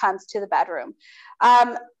when it comes to the bedroom.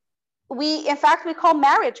 In fact, we call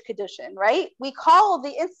marriage kedushin, right? We call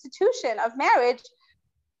the institution of marriage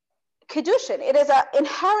kedushin. It is an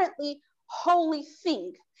inherently holy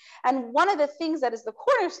thing. And one of the things that is the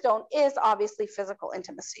cornerstone is obviously physical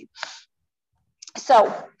intimacy.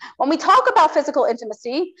 So when we talk about physical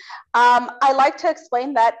intimacy, I like to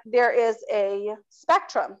explain that there is a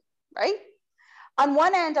spectrum, right? On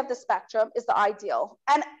one end of the spectrum is the ideal.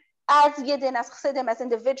 And as Yidden, as Chassidim, as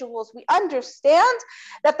individuals, we understand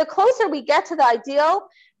that the closer we get to the ideal,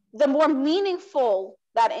 the more meaningful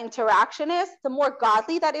that interaction is, the more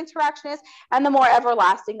godly that interaction is, and the more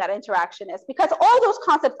everlasting that interaction is, because all those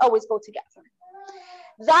concepts always go together.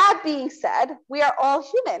 That being said, we are all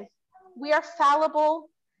human. We are fallible,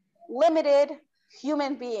 limited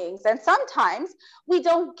human beings. And sometimes we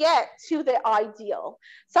don't get to the ideal.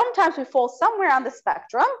 Sometimes we fall somewhere on the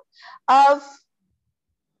spectrum of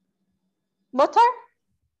mutar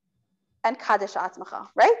and kaddish atzmacha,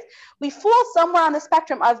 right? We fall somewhere on the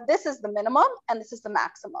spectrum of this is the minimum and this is the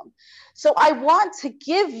maximum. So I want to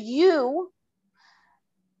give you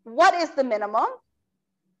what is the minimum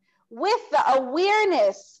with the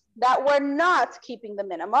awareness that we're not keeping the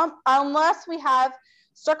minimum unless we have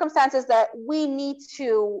circumstances that we need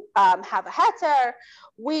to have a heter,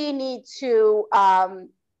 we need to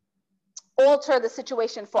alter the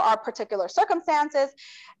situation for our particular circumstances,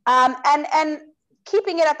 and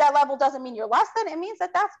keeping it at that level doesn't mean you're less than, it means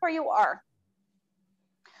that that's where you are.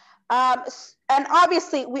 And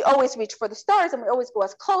obviously we always reach for the stars and we always go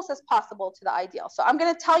as close as possible to the ideal. So I'm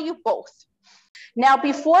going to tell you both. Now,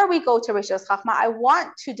 before we go to Rishos Chachma, I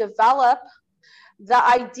want to develop the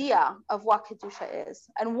idea of what Kedusha is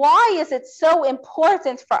and why is it so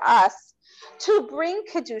important for us to bring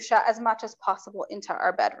Kedusha as much as possible into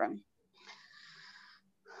our bedroom.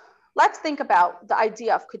 Let's think about the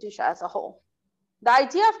idea of Kedusha as a whole. The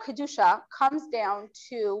idea of Kedusha comes down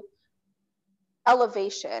to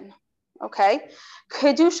elevation, okay?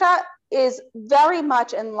 Kedusha is very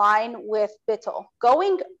much in line with bittul,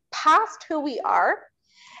 going past who we are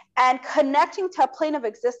and connecting to a plane of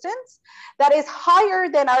existence that is higher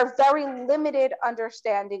than our very limited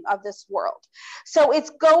understanding of this world. So it's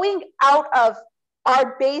going out of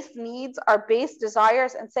our base needs, our base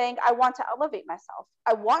desires, and saying, I want to elevate myself.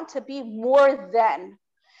 I want to be more than,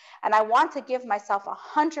 and I want to give myself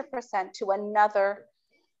 100% to another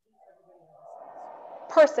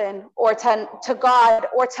person or to God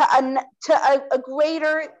or to a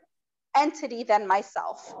greater entity than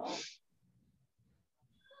myself.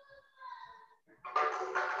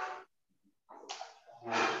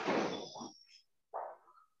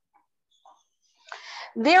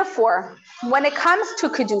 Therefore, when it comes to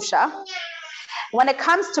Kedusha, when it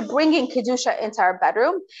comes to bringing Kedusha into our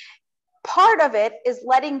bedroom, part of it is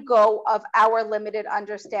letting go of our limited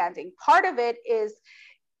understanding. Part of it is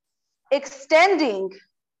extending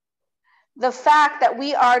the fact that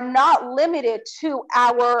we are not limited to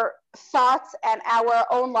our thoughts and our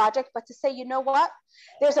own logic, but to say, you know what?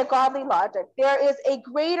 There's a godly logic. There is a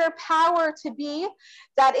greater power to be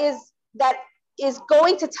that is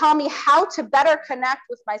going to tell me how to better connect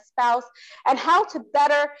with my spouse and how to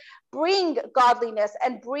better bring godliness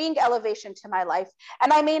and bring elevation to my life.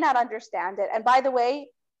 And I may not understand it. And by the way,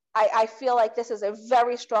 I feel like this is a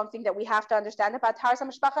very strong thing that we have to understand about Taharas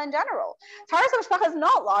HaMishpacha in general. Taharas HaMishpacha is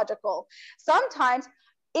not logical. Sometimes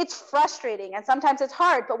it's frustrating and sometimes it's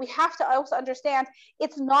hard, but we have to also understand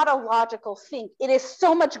it's not a logical thing. It is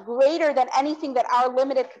so much greater than anything that our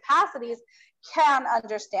limited capacities can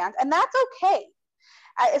understand. And that's okay.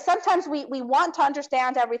 Sometimes we want to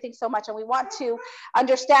understand everything so much and we want to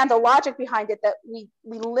understand the logic behind it that we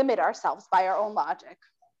limit ourselves by our own logic.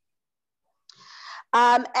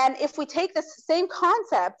 And if we take this same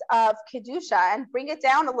concept of Kedusha and bring it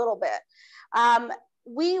down a little bit,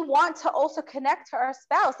 we want to also connect to our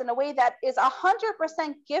spouse in a way that is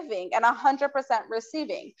 100% giving and 100%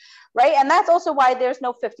 receiving, right? And that's also why there's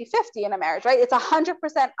no 50-50 in a marriage, right? It's 100%,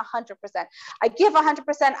 100%. I give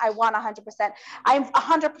 100%, I want 100%. I'm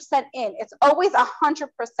 100% in. It's always 100%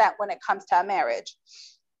 when it comes to a marriage.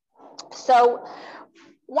 So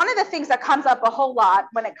one of the things that comes up a whole lot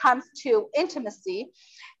when it comes to intimacy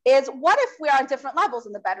is what if we are on different levels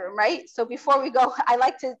in the bedroom, right? So before we go, I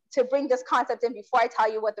like to bring this concept in before I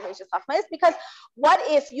tell you what the Rishos Chachma is, because what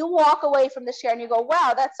if you walk away from the share and you go,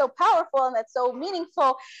 wow, that's so powerful and that's so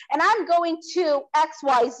meaningful, and I'm going to X,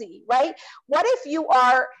 Y, Z, right? What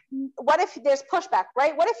if there's pushback,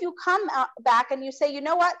 right? What if you come back and you say, you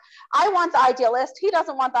know what? I want the idealist. He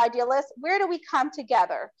doesn't want the idealist. Where do we come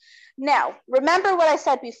together? Now, remember what I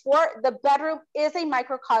said before, the bedroom is a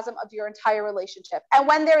microcosm of your entire relationship. And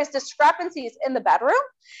when there is discrepancies in the bedroom,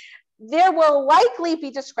 there will likely be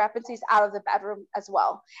discrepancies out of the bedroom as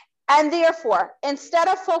well. And therefore, instead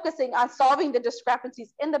of focusing on solving the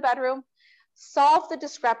discrepancies in the bedroom, solve the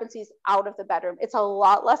discrepancies out of the bedroom. It's a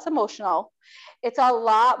lot less emotional. It's a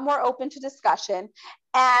lot more open to discussion.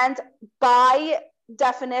 And by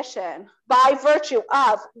definition, by virtue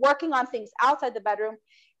of working on things outside the bedroom,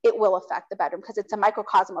 it will affect the bedroom because it's a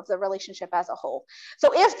microcosm of the relationship as a whole. So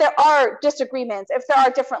if there are disagreements, if there are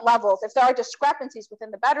different levels, if there are discrepancies within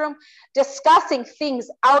the bedroom, discussing things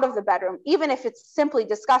out of the bedroom, even if it's simply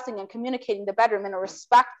discussing and communicating the bedroom in a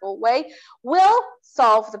respectful way, will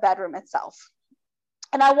solve the bedroom itself.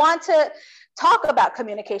 And I want to talk about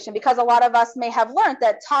communication because a lot of us may have learned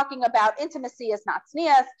that talking about intimacy is not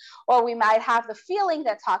tznius, or we might have the feeling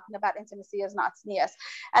that talking about intimacy is not tznius.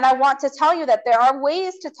 And I want to tell you that there are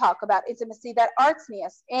ways to talk about intimacy that are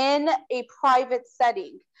tznius in a private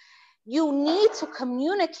setting. You need to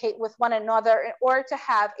communicate with one another in order to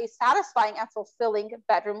have a satisfying and fulfilling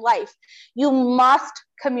bedroom life. You must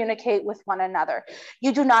communicate with one another.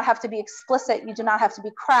 You do not have to be explicit. You do not have to be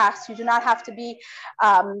crass. You do not have to be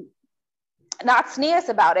not sneeze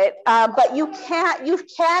about it, but you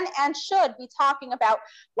can and should be talking about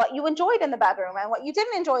what you enjoyed in the bedroom and what you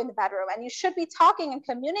didn't enjoy in the bedroom, and you should be talking and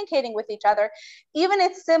communicating with each other. Even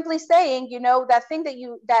it's simply saying, that thing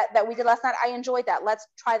that we did last night, I enjoyed that. Let's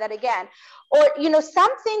try that again, or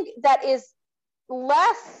something that is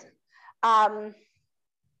less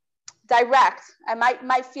direct. I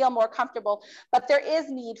might feel more comfortable, but there is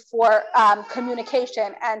need for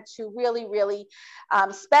communication and to really, really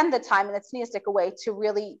spend the time in a tzniusdik way to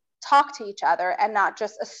really talk to each other and not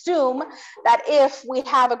just assume that if we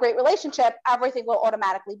have a great relationship, everything will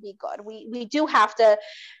automatically be good. We do have to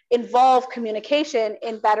involve communication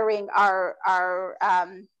in bettering our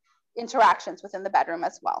interactions within the bedroom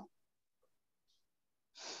as well.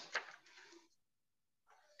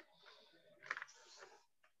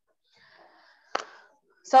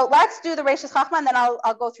 So let's do the Reishis Chachma, and then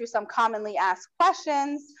I'll go through some commonly asked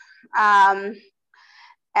questions, and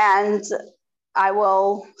I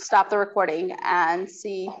will stop the recording and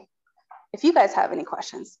see if you guys have any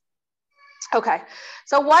questions. Okay,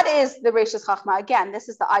 so what is the Reishis Chachma? Again, this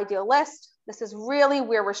is the ideal list. This is really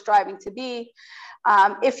where we're striving to be.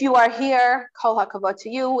 If you are here, kol hakavod to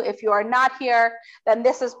you. If you are not here, then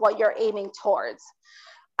this is what you're aiming towards.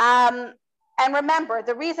 And remember,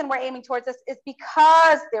 the reason we're aiming towards this is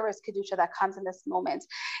because there is Kedusha that comes in this moment.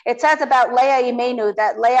 It says about Leah Imenu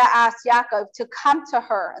that Leah asked Yaakov to come to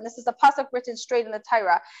her. And this is a pasuk written straight in the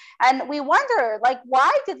Torah. And we wonder,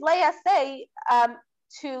 why did Leah say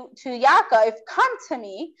to Yaakov, come to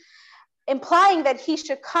me, implying that he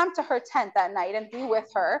should come to her tent that night and be with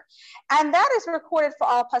her. And that is recorded for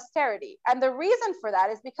all posterity. And the reason for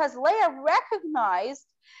that is because Leah recognized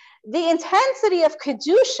the intensity of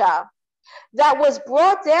Kedusha that was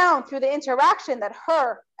brought down through the interaction that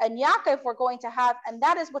her and Yaakov were going to have, and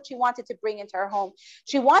that is what she wanted to bring into her home.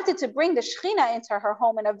 She wanted to bring the Shekhinah into her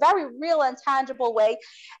home in a very real and tangible way.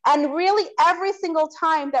 And really every single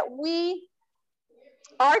time that we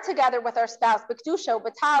are together with our spouse, b'kedusha,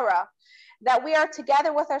 b'tara, that we are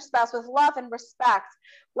together with our spouse with love and respect,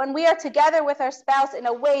 when we are together with our spouse in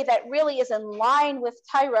a way that really is in line with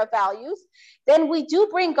Torah values, then we do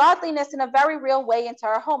bring godliness in a very real way into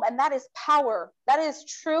our home. And that is power. That is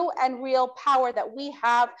true and real power that we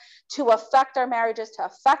have to affect our marriages, to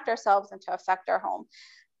affect ourselves, and to affect our home.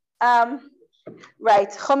 Right,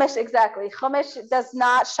 Chumash, exactly. Chumash does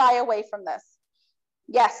not shy away from this.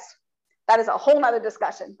 Yes. That is a whole nother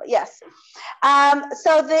discussion, but yes.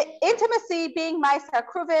 So the intimacy being Ma'aser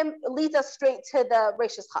Kruvim leads us straight to the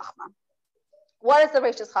Reishis Chachma. What does the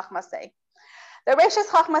Reishis Chachma say? The Reishis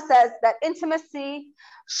Chachma says that intimacy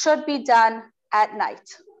should be done at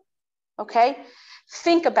night. Okay?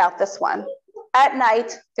 Think about this one. At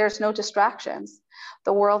night, there's no distractions.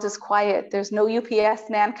 The world is quiet. There's no UPS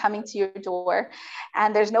man coming to your door,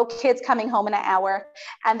 and there's no kids coming home in an hour,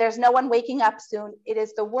 and there's no one waking up soon.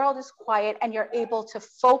 The world is quiet, and you're able to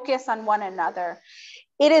focus on one another.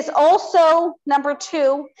 It is also, number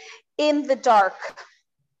two, in the dark.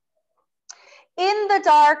 In the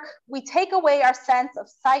dark, we take away our sense of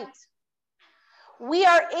sight. We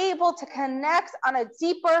are able to connect on a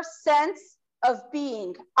deeper sense of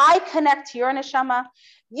being. I connect to your neshama,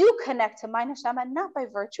 you connect to my neshama, not by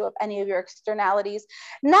virtue of any of your externalities,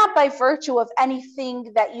 not by virtue of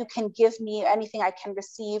anything that you can give me, anything I can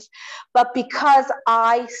receive, but because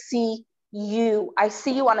I see you. I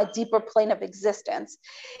see you on a deeper plane of existence.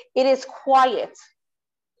 It is quiet.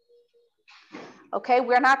 Okay,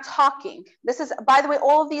 we're not talking. This is, by the way,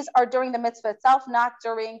 all of these are during the mitzvah itself, not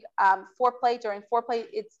during foreplay. During foreplay,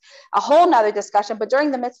 it's a whole nother discussion, but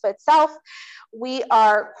during the mitzvah itself, we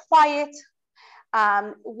are quiet.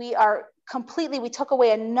 We took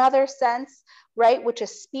away another sense, right, which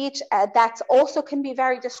is speech. That also can be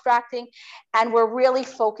very distracting, and we're really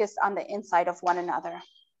focused on the inside of one another.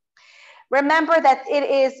 Remember that it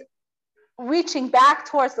is reaching back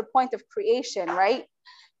towards the point of creation, right?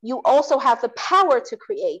 You also have the power to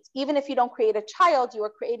create. Even if you don't create a child, you are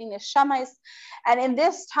creating neshamas. And in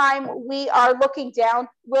this time, we are looking down,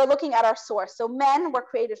 we're looking at our source. So men were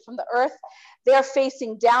created from the earth. They're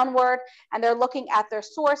facing downward, and they're looking at their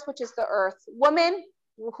source, which is the earth. Woman,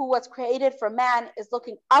 who was created from man, is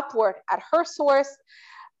looking upward at her source.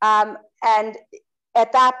 And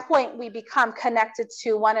at that point, we become connected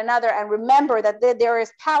to one another and remember that there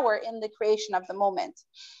is power in the creation of the moment.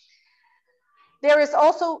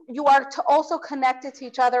 you are also connected to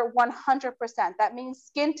each other 100%. That means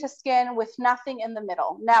skin to skin with nothing in the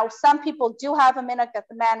middle. Now, some people do have a minhag that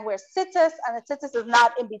the man wears tzitzis, and the tzitzis is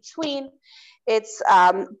not in between.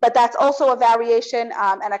 But that's also a variation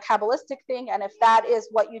and a Kabbalistic thing. And if that is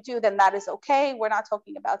what you do, then that is okay. We're not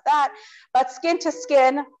talking about that. But skin to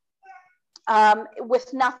skin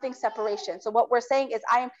with nothing separation. So what we're saying is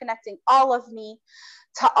I am connecting all of me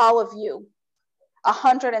to all of you.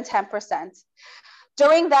 110%.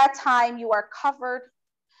 During that time, you are covered.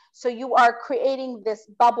 So you are creating this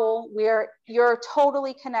bubble where you're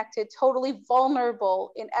totally connected, totally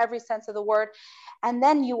vulnerable in every sense of the word. And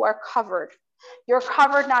then you are covered. You're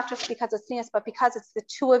covered not just because it's nearest, but because it's the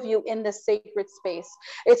two of you in this sacred space.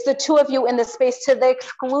 It's the two of you in this space to the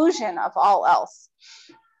exclusion of all else.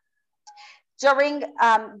 During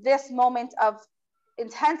this moment of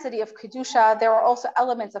intensity of Kedusha, there are also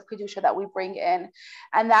elements of Kedusha that we bring in,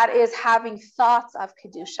 and that is having thoughts of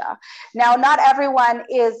Kedusha. Now, not everyone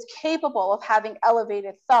is capable of having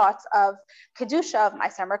elevated thoughts of Kedusha, of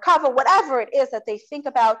Ma'aser Merkava, whatever it is that they think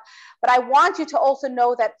about, but I want you to also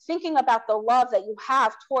know that thinking about the love that you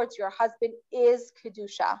have towards your husband is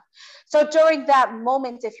Kedusha. So during that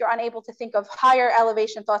moment, if you're unable to think of higher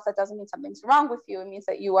elevation thoughts, that doesn't mean something's wrong with you. It means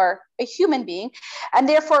that you are a human being, and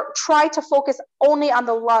therefore try to focus only on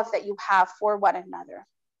the love that you have for one another.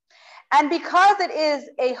 And because it is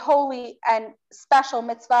a holy and special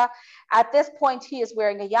mitzvah, at this point he is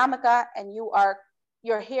wearing a yarmulke and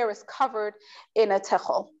your hair is covered in a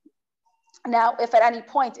tichel. Now, if at any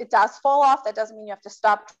point it does fall off, that doesn't mean you have to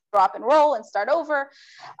stop, drop, and roll and start over.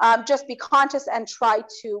 Just be conscious and try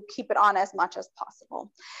to keep it on as much as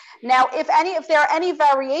possible. Now, if there are any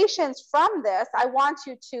variations from this, I want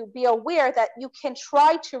you to be aware that you can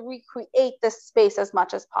try to recreate this space as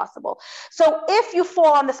much as possible. So if you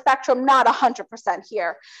fall on the spectrum, not 100%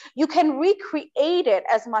 here, you can recreate it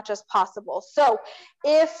as much as possible. So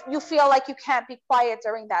if you feel like you can't be quiet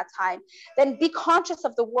during that time, then be conscious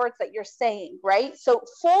of the words that you're saying, right? So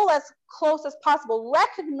fall as close as possible.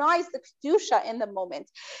 Recognize the Kedusha in the moment.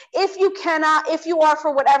 If you are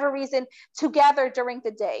for whatever reason together during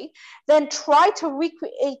the day, then try to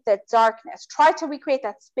recreate that darkness. Try to recreate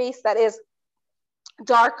that space that is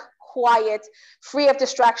dark, quiet, free of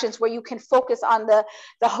distractions, where you can focus on the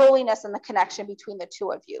holiness and the connection between the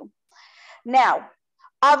two of you. Now,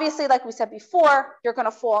 obviously, like we said before, you're going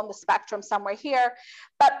to fall on the spectrum somewhere here,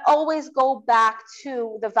 but always go back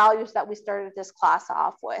to the values that we started this class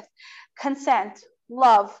off with. Consent,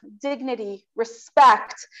 love, dignity,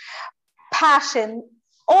 respect, passion.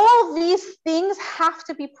 All these things have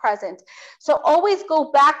to be present. So always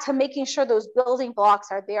go back to making sure those building blocks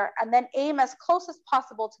are there, and then aim as close as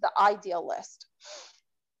possible to the ideal list.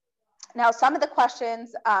 Now, some of the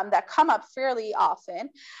questions that come up fairly often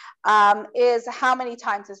is how many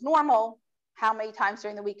times is normal? How many times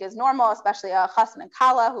during the week is normal, especially a chassan and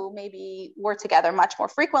kala who maybe were together much more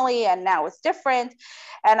frequently and now it's different.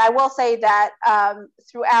 And I will say that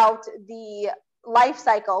throughout the life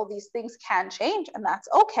cycle, these things can change, and that's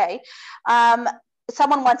okay.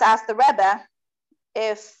 Someone once asked the Rebbe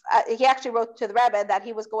if he actually wrote to the Rebbe that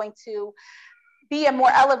he was going to be a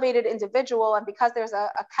more elevated individual, and because there's a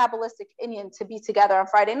Kabbalistic Indian to be together on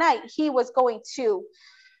Friday night, he was going to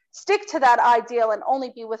stick to that ideal and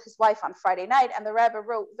only be with his wife on Friday night. And the Rebbe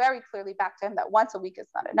wrote very clearly back to him that once a week is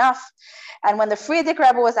not enough. And when the Frierdiker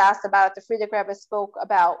Rebbe was asked about it, the Frierdiker Rebbe spoke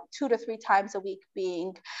about 2 to 3 times a week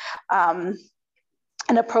being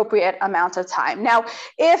an appropriate amount of time. Now,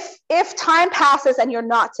 if time passes and you're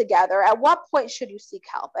not together, at what point should you seek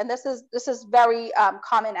help? And this is very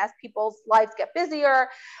common as people's lives get busier,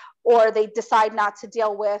 or they decide not to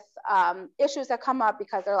deal with issues that come up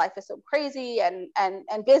because their life is so crazy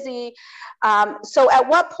and busy. So at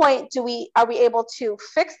what point are we able to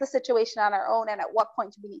fix the situation on our own, and at what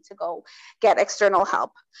point do we need to go get external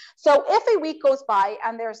help? So if a week goes by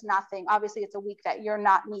and there's nothing, obviously it's a week that you're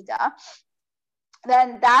not nida,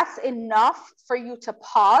 then that's enough for you to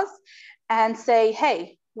pause and say,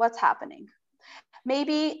 hey, what's happening?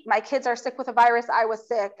 Maybe my kids are sick with a virus. I was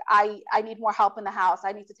sick. I need more help in the house.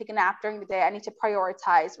 I need to take a nap during the day. I need to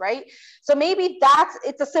prioritize, right? So maybe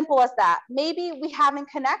it's as simple as that. Maybe we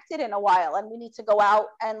haven't connected in a while and we need to go out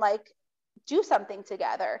and do something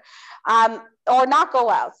together, or not go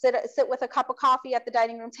out, sit with a cup of coffee at the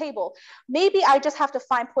dining room table. Maybe I just have to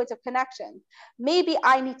find points of connection. Maybe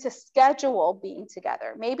I need to schedule being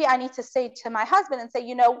together. Maybe I need to say to my husband and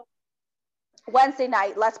say, Wednesday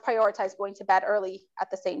night, let's prioritize going to bed early at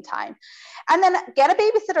the same time. And then get a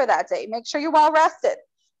babysitter that day. Make sure you're well rested.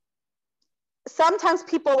 sometimes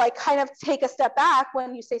people like kind of take a step back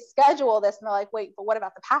when you say schedule this, and they're like, wait, but what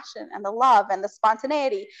about the passion and the love and the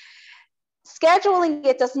spontaneity? Scheduling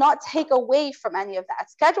it does not take away from any of that.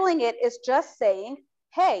 Scheduling it is just saying,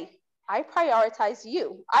 hey, I prioritize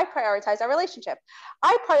you. I prioritize our relationship.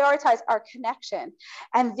 I prioritize our connection.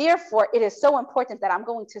 And therefore, it is so important that I'm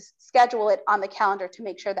going to schedule it on the calendar to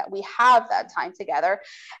make sure that we have that time together.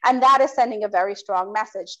 And that is sending a very strong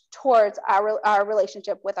message towards our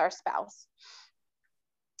relationship with our spouse.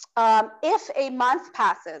 If a month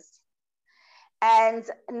passes and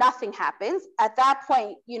nothing happens, at that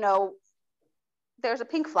point, there's a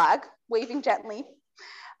pink flag waving gently.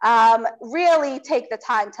 Really take the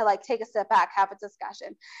time to take a step back, have a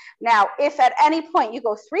discussion. Now, if at any point you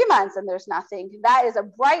go 3 months and there's nothing, that is a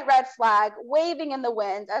bright red flag waving in the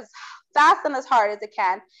wind as fast and as hard as it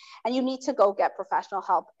can. And you need to go get professional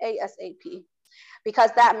help ASAP,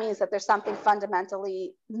 because that means that there's something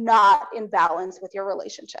fundamentally not in balance with your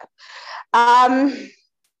relationship.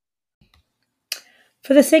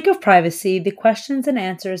 For the sake of privacy, the questions and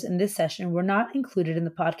answers in this session were not included in the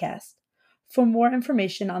podcast. For more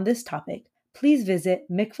information on this topic, please visit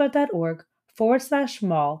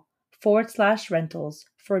mikvah.org/mall/rentals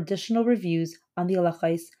for additional reviews on the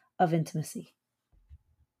halachos of intimacy.